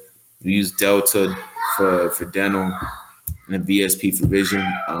Shield, we use Delta for dental, and VSP for vision.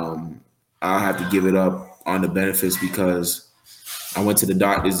 I'll have to give it up on the benefits because I went to the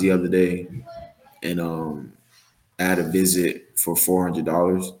doctors the other day and I had a visit for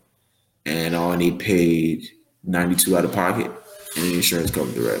 $400 and I only paid $92 out of pocket and the insurance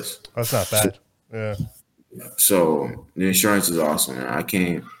covered the rest. That's not bad. Yeah. So the insurance is awesome. I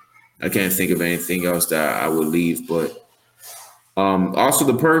can't think of anything else that I would leave, but also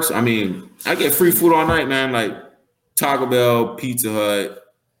the perks. I mean, I get free food all night, man. Like Taco Bell, Pizza Hut,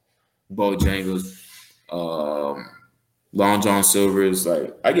 Bojangles, Long John Silver's.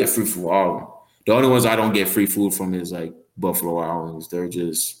 Like I get free food all of them. The only ones I don't get free food from is like Buffalo Wild Wings.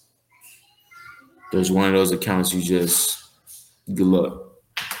 There's one of those accounts you just good luck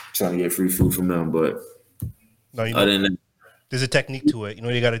trying to get free food from them. But no, other than that, there's a technique to it. You know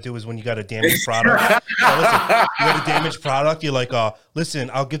what you got to do is when you got a damaged product. Listen, you got a damaged product. You're like,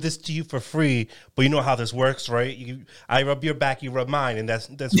 listen, I'll give this to you for free, but you know how this works, right? I rub your back, you rub mine, and that's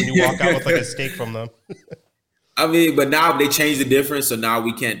when you walk out with like a steak from them. I mean, but now they changed the difference, so now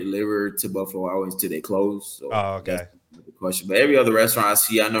we can't deliver to Buffalo Wild Wings till they close. So okay. That's the question. But every other restaurant I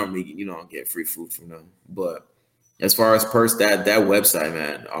see, I normally get free food from them. But as far as perks, that website,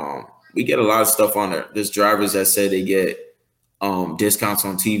 man, we get a lot of stuff on there. There's drivers that say they get discounts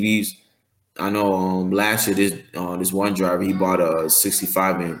on TVs. I know last year this one driver, he bought a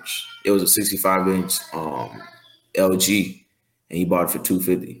 65-inch. It was a 65-inch LG, and he bought it for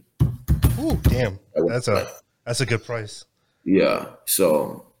 $250. Ooh, damn! That's a good price. Yeah.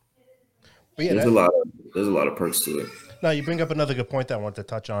 So there's a lot of perks to it. Now you bring up another good point that I want to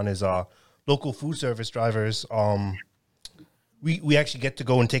touch on is local food service drivers. We actually get to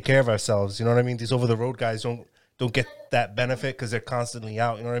go and take care of ourselves. You know what I mean? These over the road guys don't get that benefit because they're constantly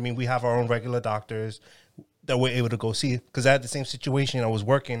out. You know what I mean? We have our own regular doctors that we're able to go see. Because I had the same situation. I was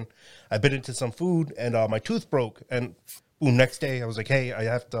working. I bit into some food and my tooth broke. And boom, next day I was like, hey,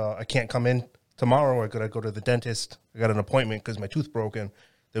 I can't come in tomorrow, or could I go to the dentist? I got an appointment because my tooth broke, and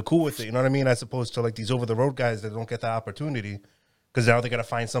they're cool with it. You know what I mean? As opposed to like these over the road guys that don't get that opportunity. Because now they got to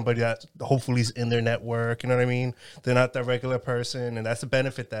find somebody that hopefully is in their network. You know what I mean? They're not that regular person, and that's a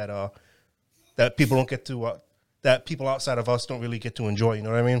benefit that that people don't get to, that people outside of us don't really get to enjoy. You know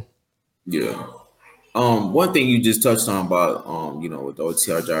what I mean? Yeah. One thing you just touched on about with the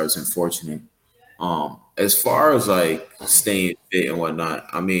OTR drivers, unfortunate. As far as like staying fit and whatnot,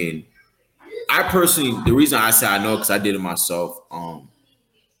 I mean, I personally, the reason I say I know because I did it myself.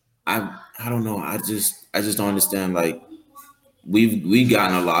 I don't know. I just don't understand. Like, we've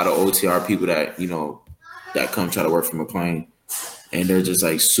gotten a lot of OTR people that that come try to work for McLean, and they're just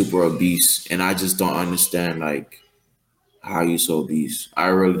like super obese, and I just don't understand like how you so obese. I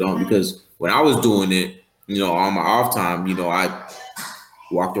really don't, because when I was doing it, on my off time, I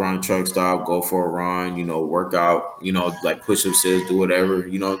walked around the truck stop, go for a run, work out, like push-up sets, do whatever,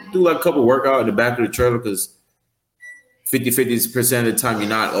 do like a couple workout in the back of the trailer, because 50% of the time you're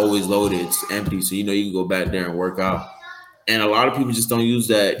not always loaded, it's empty, so you can go back there and work out. And a lot of people just don't use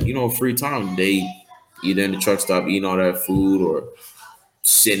that, free time. They either in the truck stop eating all that food or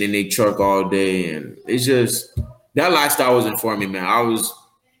sitting in their truck all day, and it's just that lifestyle wasn't for me, man. I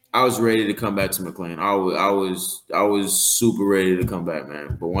was ready to come back to McLean. I was super ready to come back,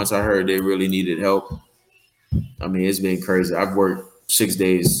 man. But once I heard they really needed help, I mean, it's been crazy. I've worked 6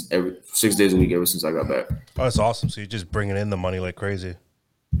 days a week ever since I got back. Oh, that's awesome. So you're just bringing in the money like crazy.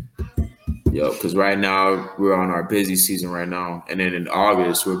 Yo, because right now we're on our busy season right now, and then in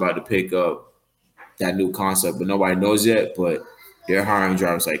August we're about to pick up that new concept, but nobody knows yet. But they're hiring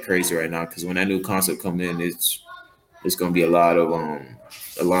drivers like crazy right now, because when that new concept come in, it's going to be a lot of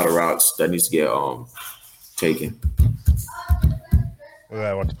routes that needs to get taken. Well,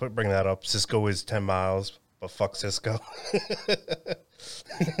 I want to bring that up. Cisco is 10 miles, but fuck Cisco.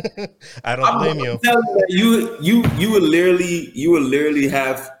 I don't blame you. You would literally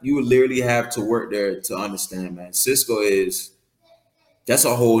have to work there to understand, man. Cisco that's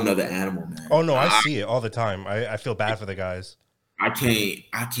a whole nother animal, man. Oh no, I see it all the time. I feel bad for the guys. I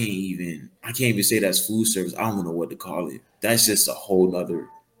can't even say that's food service. I don't even know what to call it. That's just a whole nother.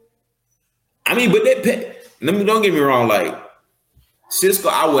 I mean, but they pay. Don't get me wrong. Like Cisco,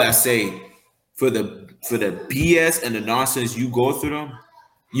 I say for the BS and the nonsense you go through them,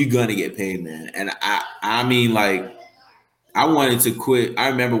 you're gonna get paid, man. And I mean, like, I wanted to quit. I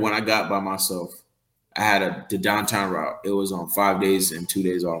remember when I got by myself, I had the downtown route. It was on 5 days and 2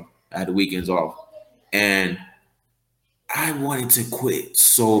 days off. I had the weekends off, and I wanted to quit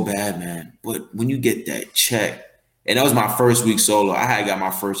so bad, man. But when you get that check, and that was my first week solo, I had got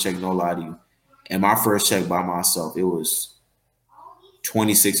my first check, no lie to you. And my first check by myself, it was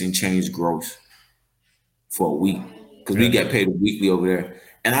 26 and change gross for a week. Because we get paid weekly over there.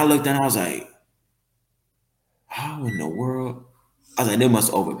 And I looked and I was like, how in the world? I was like, they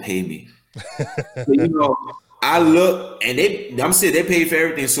must overpay me. So, I look, and I'm saying they paid for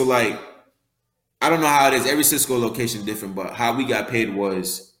everything. So like, I don't know how it is. Every Cisco location is different, but how we got paid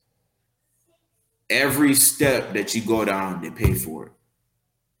was every step that you go down, they pay for it.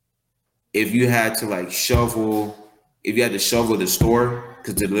 If you had to shovel the store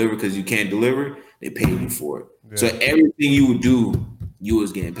because you can't deliver, they pay you for it. Yeah. So everything you would do, you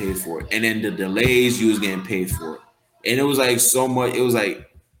was getting paid for it. And then the delays, you was getting paid for it. And it was like so much. It was like,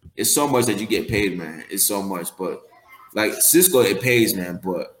 it's so much that you get paid, man. It's so much. But like Cisco, it pays, man.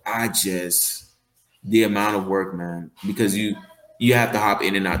 But the amount of work, man, because you have to hop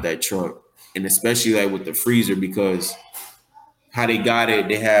in and out that truck. And especially like with the freezer, because how they got it,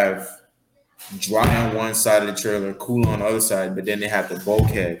 they have dry on one side of the trailer, cool on the other side, but then they have the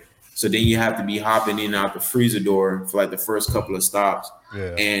bulkhead. So then you have to be hopping in and out the freezer door for like the first couple of stops.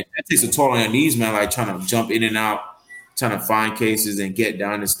 Yeah. And that takes a toll on your knees, man, like trying to jump in and out, trying to find cases and get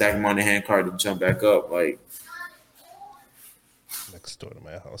down and stack them on the hand cart and jump back up. Like, next door to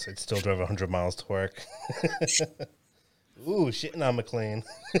my house, I'd still drive 100 miles to work. Ooh, shitting on McLean.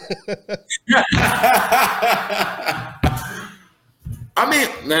 I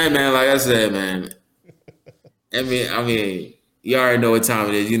mean, man, like I said, man. I mean, you already know what time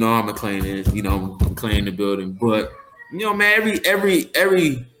it is. You know I'm McLean is. You know I'm McLean the building. But you know, man, every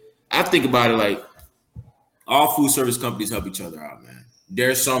I think about it like all food service companies help each other out, man.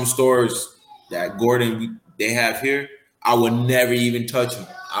 There's some stores that Gordon they have here. I would never even touch them.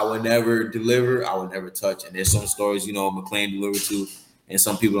 I would never deliver. I would never touch. And there's some stores, you know, McLean deliver to, and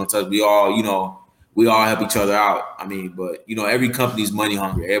some people don't touch. We all help each other out. I mean, but you know, every company's money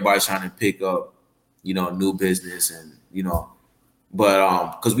hungry. Everybody's trying to pick up, you know, new business and you know,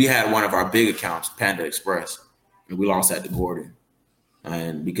 but because we had one of our big accounts, Panda Express, and we lost that to Gordon,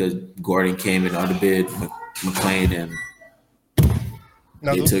 and because Gordon came in underbid McLean and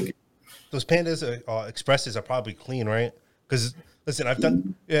now they took it. Those Pandas Expresses are probably clean, right? Because listen, I've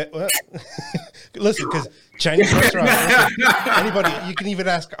done listen, because Chinese restaurants, anybody, you can even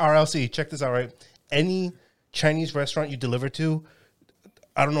ask RLC. Check this out, right? Any Chinese restaurant you deliver to,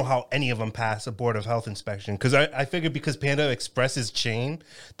 I don't know how any of them pass a board of health inspection. Because I figured because Panda Express is chain,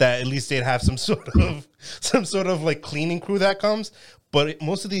 that at least they'd have some sort of like cleaning crew that comes. But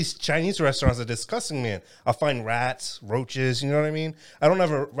most of these Chinese restaurants are disgusting, man. I'll find rats, roaches, you know what I mean? I don't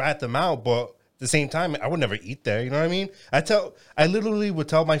ever rat them out, but at the same time, I would never eat there, you know what I mean? I literally would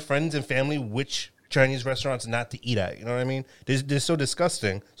tell my friends and family which Chinese restaurants not to eat at, you know what I mean? They're so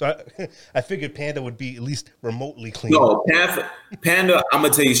disgusting. So I figured Panda would be at least remotely clean. No, Panda, I'm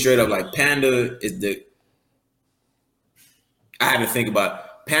going to tell you straight up, like Panda is I had to think about it.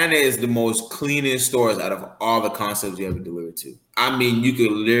 Panda is the most cleanest stores out of all the concepts you ever delivered to. I mean, you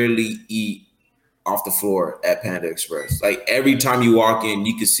could literally eat off the floor at Panda Express. Like every time you walk in,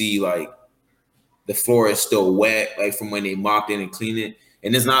 you can see like the floor is still wet, like from when they mopped in and cleaned it.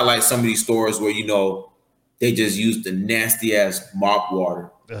 And it's not like some of these stores where, you know, they just use the nasty ass mop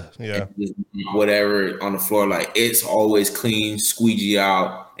water. Yeah. Whatever on the floor. Like it's always clean, squeegee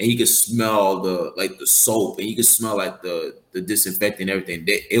out. And you can smell the soap, and you can smell like the disinfectant and everything.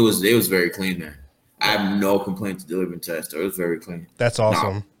 It was very clean there. I have no complaints delivering to that store. It was very clean. That's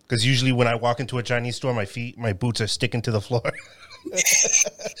awesome. Because usually when I walk into a Chinese store, my boots are sticking to the floor.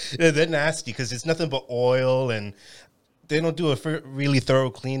 They're nasty because it's nothing but oil, and they don't do a really thorough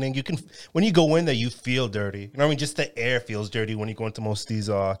cleaning. When you go in there, you feel dirty. You know what I mean? Just the air feels dirty when you go into most of these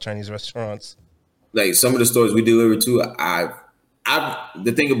Chinese restaurants. Like some of the stores we deliver to,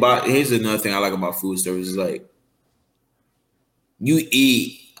 the thing about, here's another thing I like about food service is like you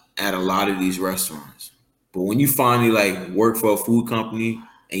eat at a lot of these restaurants, but when you finally like work for a food company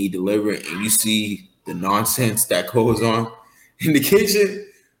and you deliver it and you see the nonsense that goes on in the kitchen,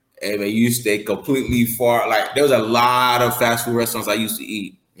 and man, you stay completely far. Like there was a lot of fast food restaurants I used to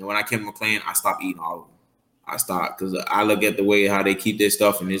eat, and when I came to McLean, I stopped eating all of them. I stopped because I look at the way how they keep their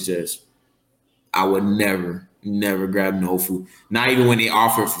stuff, and it's just I would never grab no food. Not even when they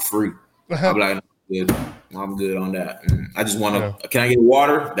offer it for free. I'm like, I'm good on that. I just want to. Can I get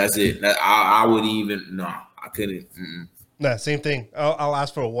water? That's it. I would even I couldn't. Nah, same thing. I'll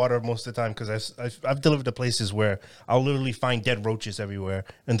ask for a water most of the time because I've delivered to places where I'll literally find dead roaches everywhere,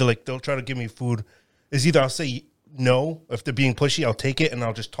 and they'll try to give me food. It's either I'll say no if they're being pushy, I'll take it and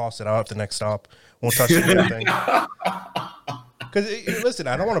I'll just toss it out at the next stop. Won't touch the damn thing. Because listen,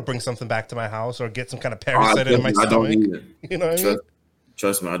 I don't want to bring something back to my house or get some kind of parasite in my stomach. You know what I mean?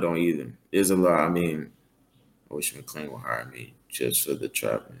 Trust me, I don't either. There's a lot. I mean, I wish McLean would hire me just for the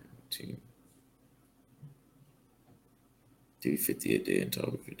trapping team. 350 a day and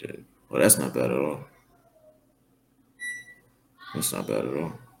total for day. Well, that's not bad at all. That's not bad at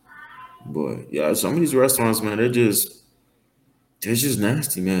all. Boy, yeah, some of these restaurants, man, they're just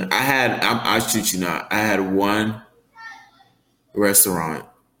nasty, man. I shoot you not. I had one restaurant,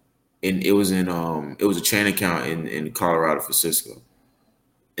 and it was a chain account in Colorado for Cisco.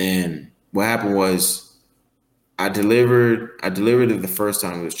 And what happened was I delivered it the first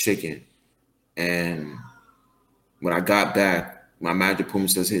time. It was chicken, and when I got back, my manager pulled me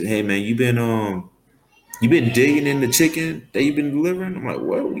and said, "Hey man, you been digging in the chicken that you've been delivering?" I'm like,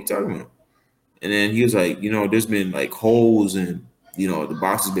 "What are you talking about?" And then he was like, "There's been like holes and the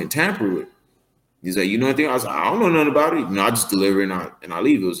box has been tampered with." He's like, "You know anything?" I was like, "I don't know nothing about it. I just deliver and I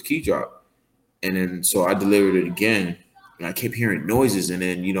leave. It was a key drop." And then so I delivered it again, and I kept hearing noises. And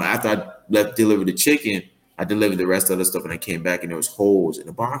then, you know, after I left deliver the chicken, I delivered the rest of the stuff, and I came back and there was holes in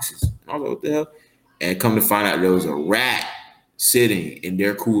the boxes. And I was like, what the hell? And come to find out there was a rat sitting in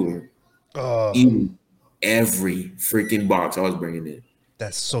their cooler eating every freaking box I was bringing in.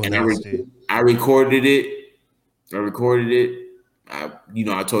 That's so nasty. I recorded it.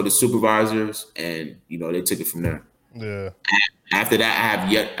 I told the supervisors, and you know, they took it from there. Yeah. After that,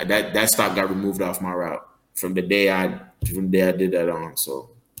 that stop got removed off my route from the day I did that on. So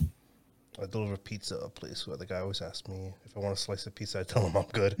I deliver pizza a place where the guy always asks me if I want a slice of pizza. I tell him I'm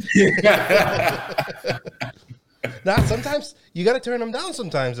good. Nah, sometimes you got to turn them down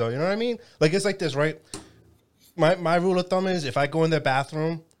sometimes, though. You know what I mean? Like, it's like this, right? My rule of thumb is if I go in their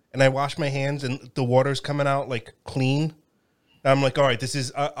bathroom and I wash my hands and the water's coming out, like, clean, I'm like, all right, this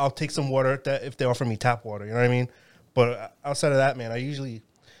is, I'll take some water if they offer me tap water. You know what I mean? But outside of that, man, I usually,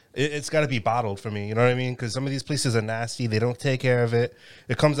 it's got to be bottled for me. You know what I mean? Because some of these places are nasty. They don't take care of it.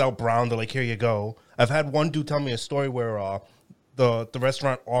 It comes out brown. They're like, here you go. I've had one dude tell me a story where the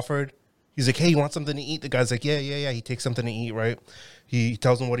restaurant offered, he's like, hey, you want something to eat? The guy's like, yeah. He takes something to eat, right? He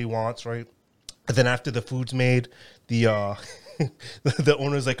tells him what he wants, right? And then after the food's made, the the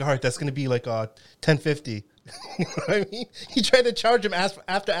owner's like, all right, that's going to be like $10.50. You know what I mean? He tried to charge him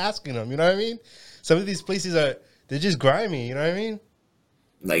after asking him. You know what I mean? Some of these places they're just grimy. You know what I mean?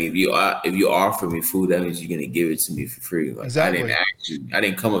 Like if you offer me food, that means you're gonna give it to me for free. Like exactly. I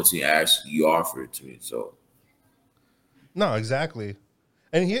didn't come up to you and ask you. You offer it to me. So no, exactly.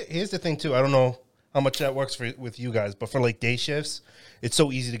 And here's the thing too. I don't know how much that works with you guys, but for like day shifts, it's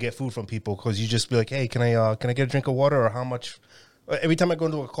so easy to get food from people because you just be like, hey, can I get a drink of water, or how much? Every time I go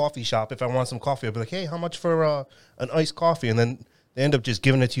into a coffee shop, if I want some coffee, I'll be like, hey, how much for an iced coffee? And then they end up just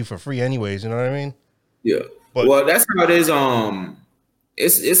giving it to you for free anyways. You know what I mean? Yeah. But, well, that's how it is.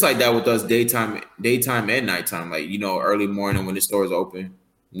 It's like that with us daytime and nighttime. Like, you know, early morning when the store is open,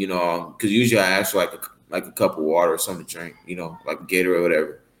 you know, because usually I ask for like a cup of water or something to drink, you know, like a Gatorade or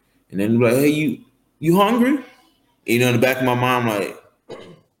whatever. And then they're like, hey, you hungry? You know, in the back of my mind, I'm like,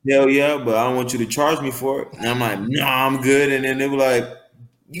 hell yeah, but I don't want you to charge me for it. And I'm like, no, I'm good. And then they were like,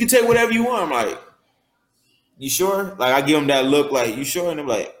 you can take whatever you want. I'm like, you sure? Like, I give them that look like, you sure? And they're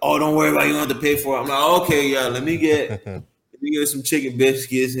like, oh, don't worry about it. You don't have to pay for it. I'm like, okay, yeah, let me get some chicken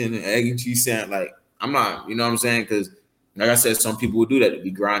biscuits and an egg and cheese sandwich. Like, I'm not, you know what I'm saying? Because, like I said, some people will do that to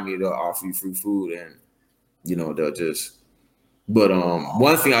be grimy. They'll offer you free food and, you know, they'll just. But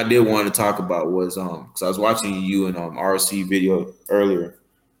one thing I did want to talk about was because I was watching you and RC video earlier,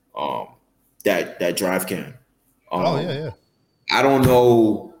 that drive cam. Yeah. I don't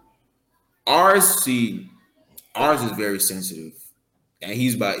know. Ours is very sensitive, and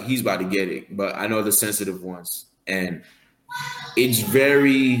he's about to get it. But I know the sensitive ones, and it's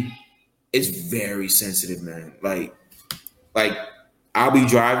very sensitive, man. Like I'll be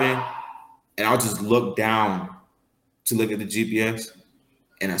driving, and I'll just look down to look at the GPS,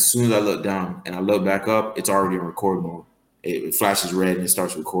 and as soon as I look down and I look back up, it's already in record mode. It flashes red and it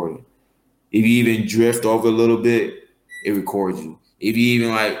starts recording. If you even drift over a little bit, it records you. If you even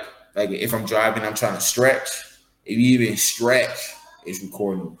like if I'm driving, I'm trying to stretch. If you even stretch, it's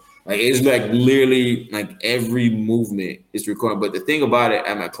recording. Like it's like literally like every movement is recording. But the thing about it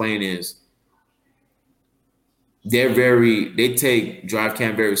at McLean is they take drive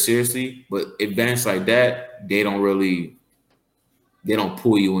cam very seriously, but events like that, they don't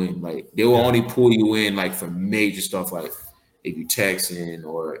pull you in. Like they will only pull you in like for major stuff, like if you're texting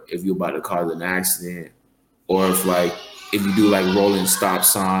or if you're about to cause an accident, or if you do like rolling stop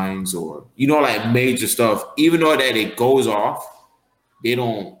signs or, you know, like major stuff. Even though that it goes off, they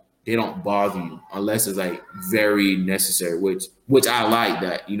don't bother you unless it's like very necessary, which I like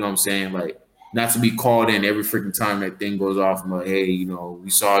that, you know what I'm saying? Like, not to be called in every freaking time that thing goes off. I'm like, hey, you know, we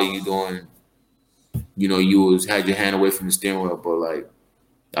saw you doing, you know, had your hand away from the steering wheel, but like,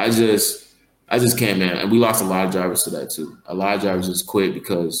 I just can't, man. And we lost a lot of drivers to that too. A lot of drivers just quit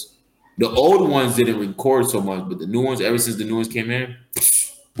because the old ones didn't record so much, but the new ones, ever since the new ones came in.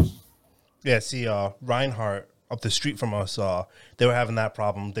 Yeah, see, Reinhardt up the street from us, they were having that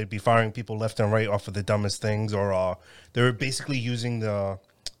problem. They'd be firing people left and right off of the dumbest things, or they were basically using the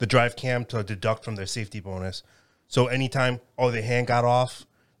drive cam to deduct from their safety bonus. So anytime, their hand got off,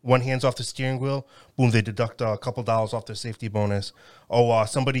 one hand's off the steering wheel, boom, they deduct a couple dollars off their safety bonus.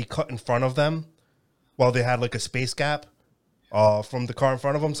 Somebody cut in front of them while they had like a space gap from the car in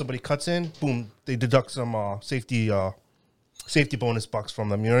front of them. Somebody cuts in, boom, they deduct some safety bonus bucks from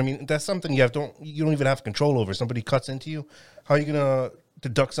them. You know what I mean? That's something you don't even have control over. Somebody cuts into you. How are you gonna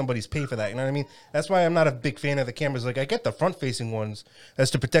deduct somebody's pay for that. You know what I mean? That's why I'm not a big fan of the cameras. Like I get the front facing ones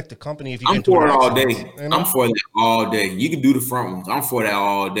as to protect the company. If you I'm for it all day. You know? I'm for that all day. You can do the front ones. I'm for that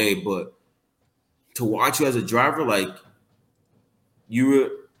all day. But to watch you as a driver, like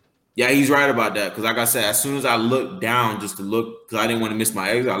yeah, he's right about that. Because like I said, as soon as I looked down just to look, because I didn't want to miss my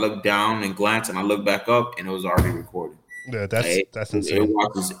exit, I looked down and glanced, and I looked back up, and it was already recorded. Yeah, that's insane. It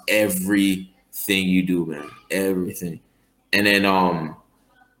watches everything you do, man. Everything. And then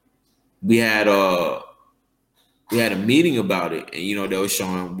we had a meeting about it, and they were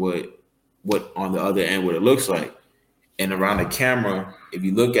showing what on the other end what it looks like. And around the camera, if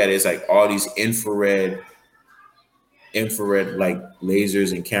you look at it, it's like all these infrared like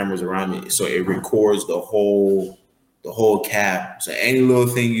lasers and cameras around it. So it records the whole cab. So any little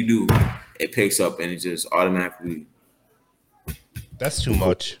thing you do, it picks up and it just automatically. That's too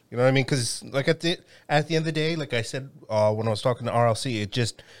much. You know what I mean? Because like at the end of the day, like I said when I was talking to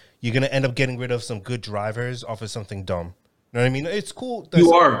RLC, you're gonna end up getting rid of some good drivers off of something dumb. You know what I mean? It's cool.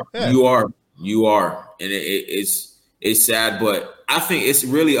 You are, and it's sad, but I think it's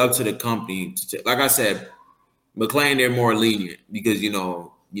really up to the company. Like I said, McLaren, they're more lenient because you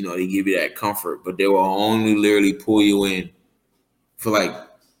know they give you that comfort, but they will only literally pull you in for like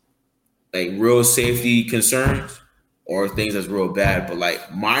real safety concerns or things that's real bad. But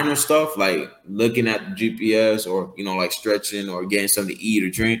like minor stuff, like looking at the GPS or like stretching or getting something to eat or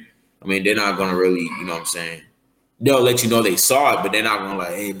drink. I mean, they're not gonna really, what I'm saying. They'll let you know they saw it, but they're not gonna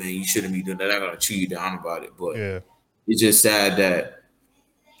like, hey man, you shouldn't be doing that. They're not gonna chew you down about it. But yeah, it's just sad that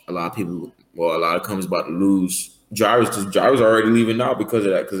a lot of companies about to lose drivers because drivers are already leaving now because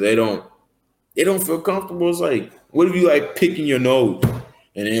of that, because they don't feel comfortable. It's like, what if you like picking your nose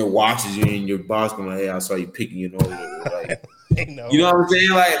and then it watches you and your boss going, hey, I saw you picking your nose. Like, you know what I'm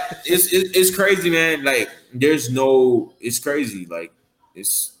saying? Like it's crazy, man. Like it's crazy. Like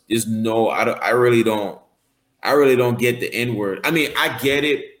I really don't get the N word. I mean, I get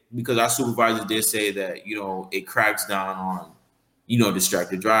it because our supervisors did say that, it cracks down on,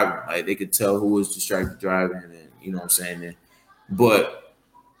 distracted driving. Like they could tell who was distracted driving and you know what I'm saying? But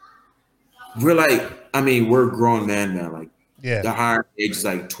we're like, I mean, we're grown men now. Like the higher age is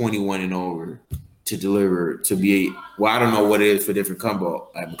like 21 and over to deliver to be I don't know what it is for different combo.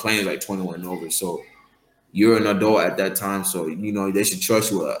 Like McLaren is like 21 and over. So you're an adult at that time. So, they should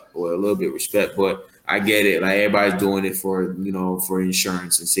trust you with a little bit of respect. But I get it. Like everybody's doing it for, for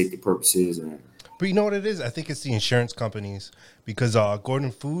insurance and safety purposes. But you know what it is? I think it's the insurance companies because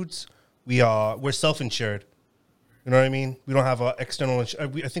Gordon Foods, we're self-insured. You know what I mean? We don't have an external. I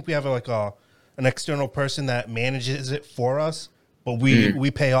think we have an external person that manages it for us, but we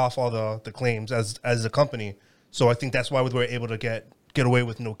pay off all the claims as a company. So I think that's why we were able to get away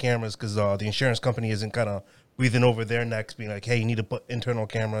with no cameras because the insurance company isn't kind of breathing over their necks, being like, "Hey, you need to put internal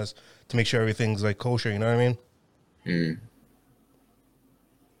cameras to make sure everything's like kosher." You know what I mean?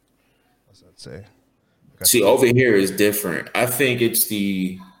 What's that say? See, over here is different. I think it's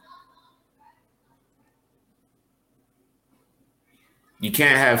you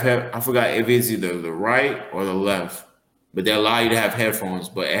can't have I forgot if it's either the right or the left, but they allow you to have headphones,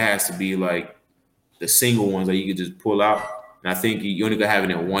 but it has to be like the single ones that you can just pull out. And I think you only can have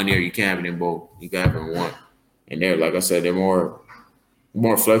it in one ear. You can't have it in both. You can have it in one. And they're, like I said, they're more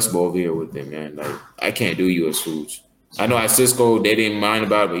flexible over here with them, man. Like I can't do US Foods. I know at Cisco they didn't mind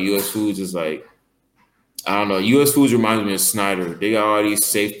about it, but US Foods is like, I don't know. US Foods reminds me of Snyder. They got all these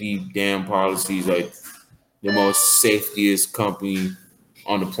safety damn policies, like the most safetiest company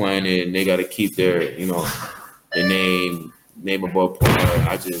on the planet, and they got to keep their, the name above par.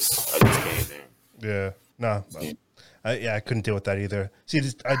 I just can't, man. Yeah, no, I couldn't deal with that either. See,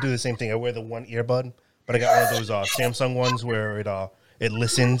 I do the same thing. I wear the one earbud, but I got one of those Samsung ones where it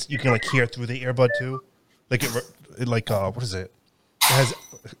listens. You can like hear through the earbud too. Like it like what is it? It has,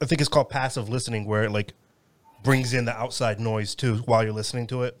 I think it's called passive listening, where it like brings in the outside noise too while you're listening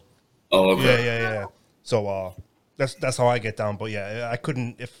to it. Oh, okay. Yeah. So that's how I get down. But yeah, I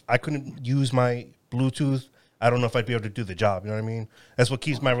couldn't use my Bluetooth, I don't know if I'd be able to do the job. You know what I mean? That's what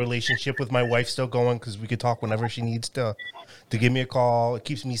keeps my relationship with my wife still going, because we could talk whenever she needs to give me a call. It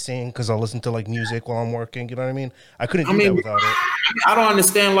keeps me sane because I'll listen to like music while I'm working. You know what I mean? I couldn't do that without it. I don't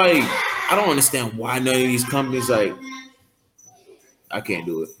understand why none of these companies like. I can't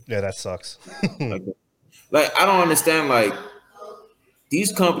do it. Yeah, that sucks. Like I don't understand. Like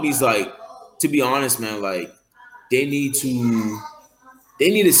these companies, like to be honest, man, like they need to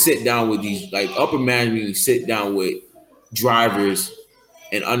sit down with these like upper management, sit down with drivers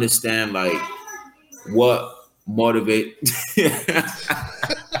and understand like what motivate.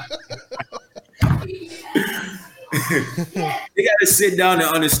 They got to sit down and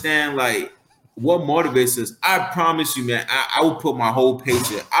understand like what motivates us. I promise you, man. I will put my whole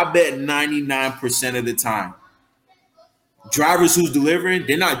paycheck. I bet 99% of the time, drivers who's delivering,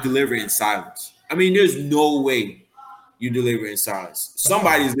 they're not delivering in silence. I mean, there's no way you deliver in silence.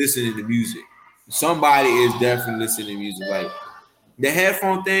 Somebody's listening to music. Somebody is definitely listening to music. Like the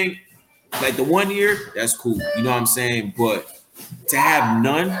headphone thing, like the 1 year, that's cool. You know what I'm saying? But to have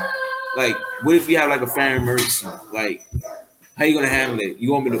none, like, what if you have like a family emergency? Like, how you gonna handle it?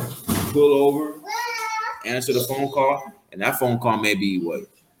 You want me to pull over, answer the phone call, and that phone call may be what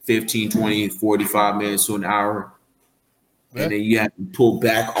 15, 20, 45 minutes to an hour. Yeah. And then you have to pull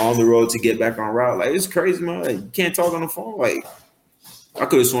back on the road to get back on route. Like, it's crazy, man. Like, you can't talk on the phone. Like, I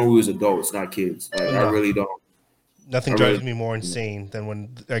could have sworn we was adults, not kids. Like, I really don't. Nothing drives me more insane than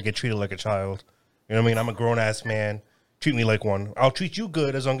when I get treated like a child. You know what I mean? I'm a grown-ass man. Treat me like one. I'll treat you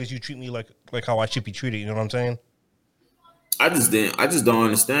good as long as you treat me like how I should be treated. You know what I'm saying? I just don't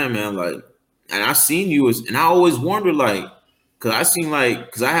understand, man. Like, and I seen you and I always wonder, like, because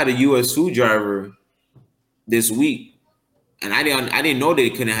I had a U.S. food driver this week. And I didn't know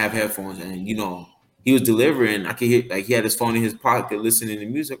they couldn't have headphones. And, you know, he was delivering. I could hear, like, he had his phone in his pocket listening to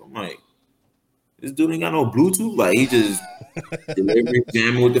music. I'm like, this dude ain't got no Bluetooth. Like, he just delivering,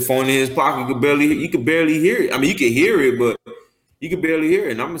 jamming with the phone in his pocket. You could barely hear it. I mean, you could hear it, but you could barely hear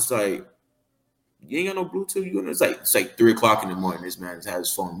it. And I'm just like, you ain't got no Bluetooth. It's like 3 o'clock in the morning. This man just had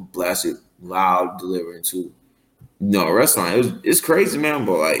his phone blasted loud, delivering to a restaurant. It's crazy, man.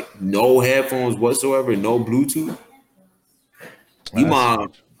 But, like, no headphones whatsoever, no Bluetooth. You might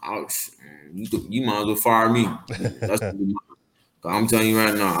as well fire me. I'm telling you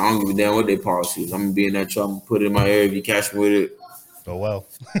right now, I don't give a damn what their policy is. I'm gonna be in that truck and put it in my ear if you catch me with it. Oh well.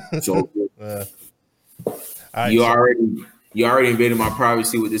 So you already invaded my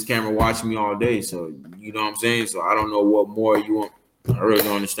privacy with this camera watching me all day. So you know what I'm saying? So I don't know what more you want. I really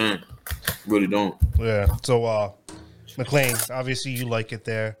don't understand. Really don't. Yeah. So McLean, obviously you like it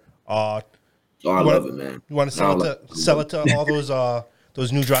there. I love it, man. You want to sell it to all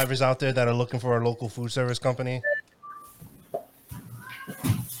those new drivers out there that are looking for a local food service company?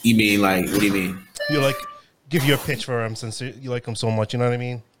 You mean like, what do you mean? You like give your pitch for them since you like them so much. You know what I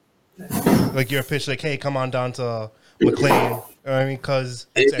mean? Like your pitch, like, hey, come on down to McLean. You know what I mean? Because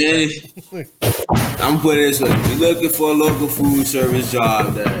I'm putting this way: you're looking for a local food service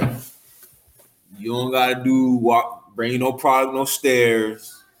job that you don't gotta bring no product, no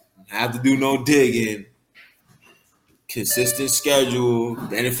stairs. Have to do no digging, consistent schedule,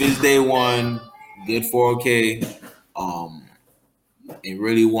 benefits day one, good 4K, and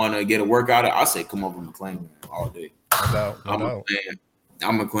really want to get a workout. I say come over to McLean all day.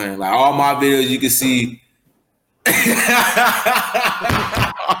 I'm McLean. Like all my videos, you can see.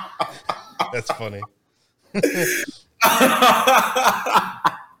 That's funny. This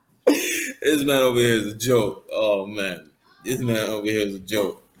man over here is a joke. Oh man, this man over here is a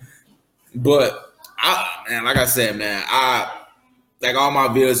joke. But like I said, man, like all my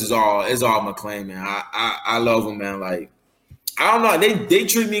videos is all McLean, man. I love them, man. Like I don't know, they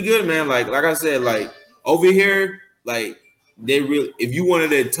treat me good, man. Like I said, like over here, like they really, if you one of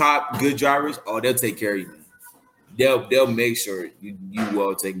their top good drivers, they'll take care of you, man. They'll make sure you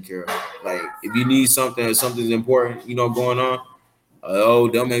well taken care of. Like if you need something or something's important, going on,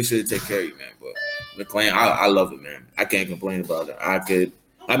 they'll make sure to take care of you, man. But McLean, I love it, man. I can't complain about it.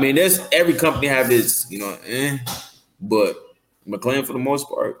 There's every company have its, but McLean for the most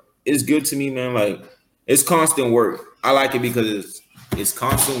part, it's good to me, man. Like it's constant work. I like it because it's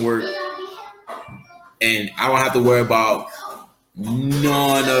constant work, and I don't have to worry about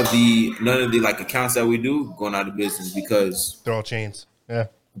none of the like accounts that we do going out of business because they're all chains. Yeah,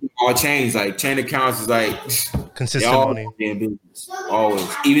 all chains. Like chain accounts is like consistent money in business always.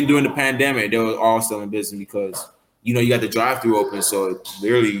 Even during the pandemic, they were all still in business because. You got the drive-through open, so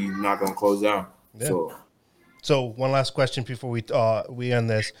literally you're not gonna close down. Yeah. So one last question before we end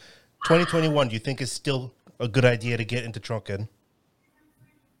this: 2021, do you think is still a good idea to get into trucking?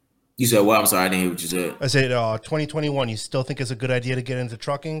 You said what? I'm sorry, I didn't hear what you said. I said 2021. You still think it's a good idea to get into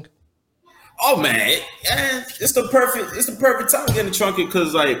trucking? Oh man, it's the perfect time to get into trucking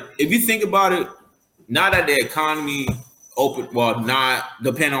because, like, if you think about it, now that the economy open, well, not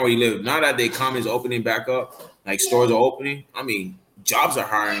depending on where you live, now that the economy is opening back up. Like stores are opening. I mean, jobs are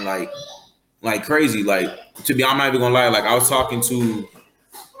hiring like crazy. Like I'm not even gonna lie. Like I was talking to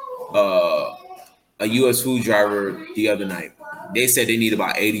a U.S. food driver the other night. They said they need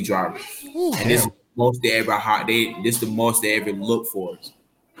about 80 drivers, and this is the most they ever hired. This is the most they ever look for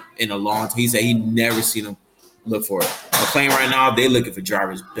in a long time. He said he never seen them look for it. McLean right now, they looking for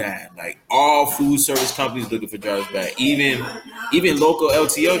drivers bad. Like all food service companies looking for drivers bad. Even local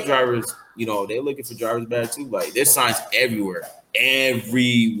LTL drivers, you know, they looking for drivers bad too. Like there's signs everywhere.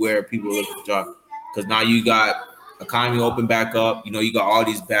 Everywhere people are looking for jobs. Because now you got economy open back up. You know, you got all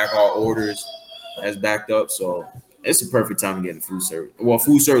these backlog orders that's backed up. So it's a perfect time to get in food service. Well,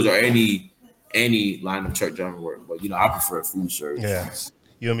 food service or any line of truck driving work. But you know, I prefer food service. Yeah.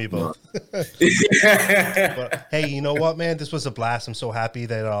 You and me both. But, hey, you know what, man? This was a blast. I'm so happy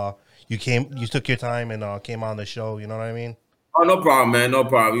that you took your time and came on the show. You know what I mean? Oh, no problem, man. No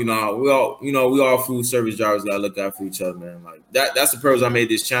problem. We all food service drivers gotta look out for each other, man. Like that's the purpose I made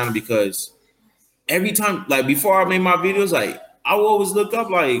this channel, because every time, like before I made my videos, like I will always look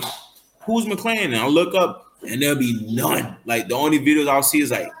up like who's McLean, and I'll look up and there'll be none. Like the only videos I'll see is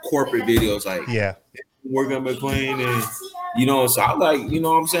like corporate videos, like working at McLean, and you know, so I like, you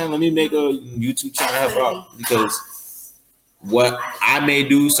know what I'm saying? Let me make a YouTube channel to help out, because what I may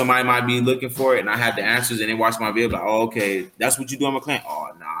do, somebody might be looking for it and I have the answers, and they watch my video like, oh, okay, that's what you do at McLean. Oh,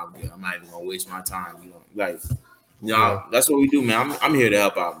 nah, I'm not even gonna waste my time, you know. Like, you know, that's what we do, man. I'm here to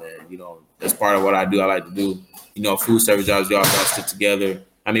help out, man. You know, that's part of what I do. I like to do, you know, food service jobs, we all got to stick together.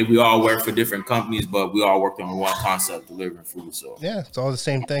 I mean, we all work for different companies, but we all work on one concept, delivering food. So yeah, it's all the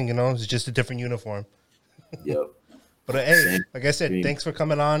same thing, you know. It's just a different uniform. Yep. But hey, like I said, thanks for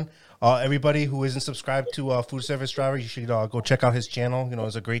coming on. Everybody who isn't subscribed to Food Service Driver, you should go check out his channel. You know,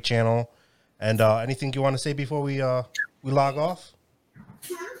 it's a great channel. And anything you want to say before we log off?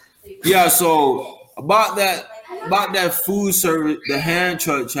 Yeah. So about that food service, the hand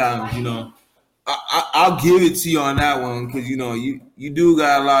truck challenge, you know, I'll give it to you on that one, because you know you do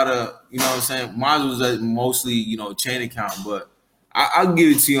got a lot of, you know what I'm saying. Mine was mostly, you know, chain account, but I'll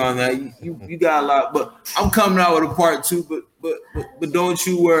give it to you on that. You got a lot, but I'm coming out with a part 2. But don't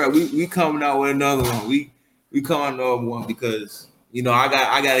you worry, we coming out with another one. We coming out with another one, because you know I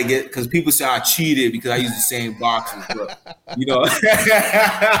gotta get, because people say I cheated because I use the same boxes, but you know,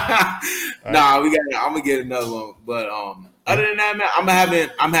 I'm gonna get another one. But other than that, man,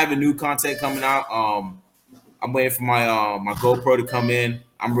 I'm having new content coming out. I'm waiting for my my GoPro to come in.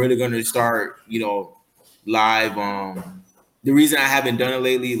 I'm really gonna start, you know, live. The reason I haven't done it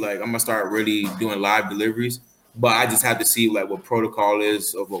lately, like I'm gonna start really doing live deliveries, but I just have to see like what protocol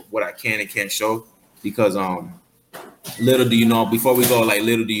is of what I can and can't show, because little do you know, before we go, like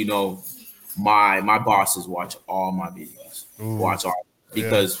little do you know, my bosses watch all my videos. Watch all,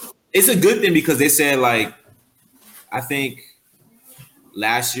 because it's a good thing, because they said, like, I think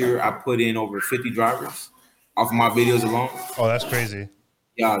last year I put in over 50 drivers off of my videos alone. Oh, that's crazy.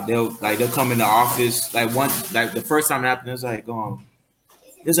 Yeah, they'll come in the office, like the first time it happened, it's like,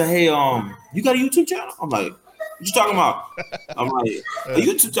 hey, you got a YouTube channel? I'm like, what you talking about? I'm like, a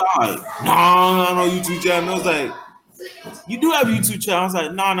YouTube channel? I'm like, no YouTube channel. I was like, you do have a YouTube channel? I was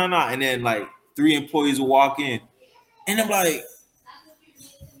like, no. And then like 3 employees will walk in, and I'm like, hey,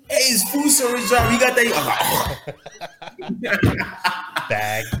 it's food service job. You got that? I'm like,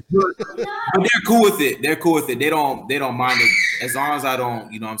 bag. But they're cool with it. They don't mind it, as long as I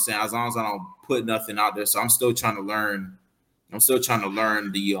don't, you know what I'm saying, as long as I don't put nothing out there. So I'm still trying to learn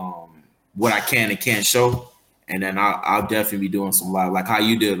the what I can and can't show. And then I'll definitely be doing some live, like how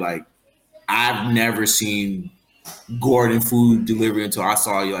you did. Like I've never seen Gordon food delivery until I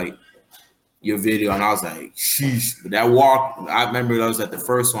saw your video, and I was like, sheesh. But that walk, I remember that was at the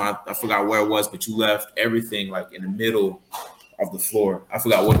first one. I forgot where it was, but you left everything like in the middle of the floor. I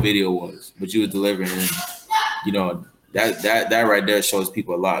forgot what video it was, but you were delivering, and you know that right there shows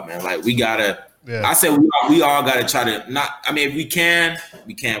people a lot, man. Like we gotta. Yeah. I said we all gotta try to not. I mean, if we can't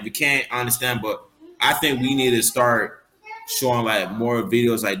understand, but I think we need to start showing like more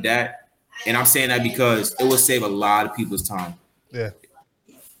videos like that. And I'm saying that because it will save a lot of people's time. Yeah.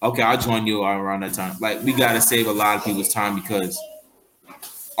 Okay, I'll join you around that time. Like we gotta save a lot of people's time, because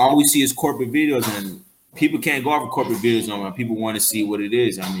all we see is corporate videos, and people can't go off of corporate videos no more. People want to see what it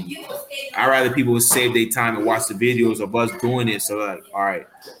is. I mean, I'd rather people would save their time and watch the videos of us doing it. So like, all right,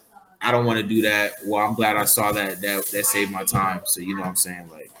 I don't want to do that. Well, I'm glad I saw that saved my time. So you know what I'm saying?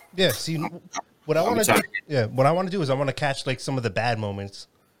 Like, yeah, see what I want to do. Yeah, what I want to do is I want to catch like some of the bad moments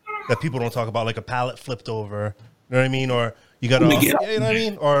that people don't talk about, like a pallet flipped over. You know what I mean? Or you got to, you know what I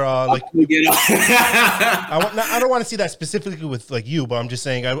mean? Or like, I don't want to see that specifically with like you, but I'm just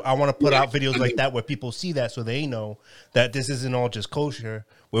saying I want to put out videos like that where people see that, so they know that this isn't all just kosher,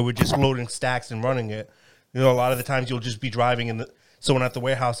 where we're just loading stacks and running it. You know, a lot of the times you'll just be driving and someone at the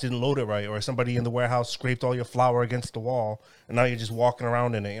warehouse didn't load it right, or somebody in the warehouse scraped all your flour against the wall, and now you're just walking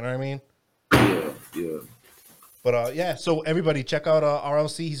around in it. You know what I mean? Yeah. But yeah, so everybody check out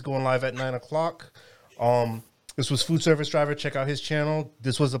RLC. He's going live at 9 o'clock. This was Food Service Driver. Check out his channel.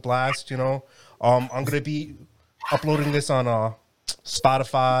 This was a blast. You know, I'm gonna be uploading this on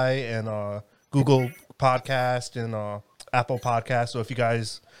Spotify and Google Podcast and Apple Podcast. So if you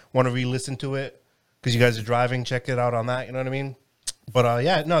guys want to re-listen to it because you guys are driving, check it out on that. You know what I mean? But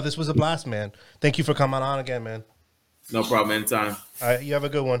yeah, no, this was a blast, man. Thank you for coming on again, man. No problem. Anytime. All right, you have a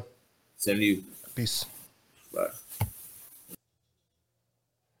good one. Same to you. Peace. Bye.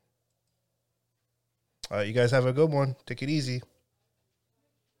 All right, you guys have a good one. Take it easy.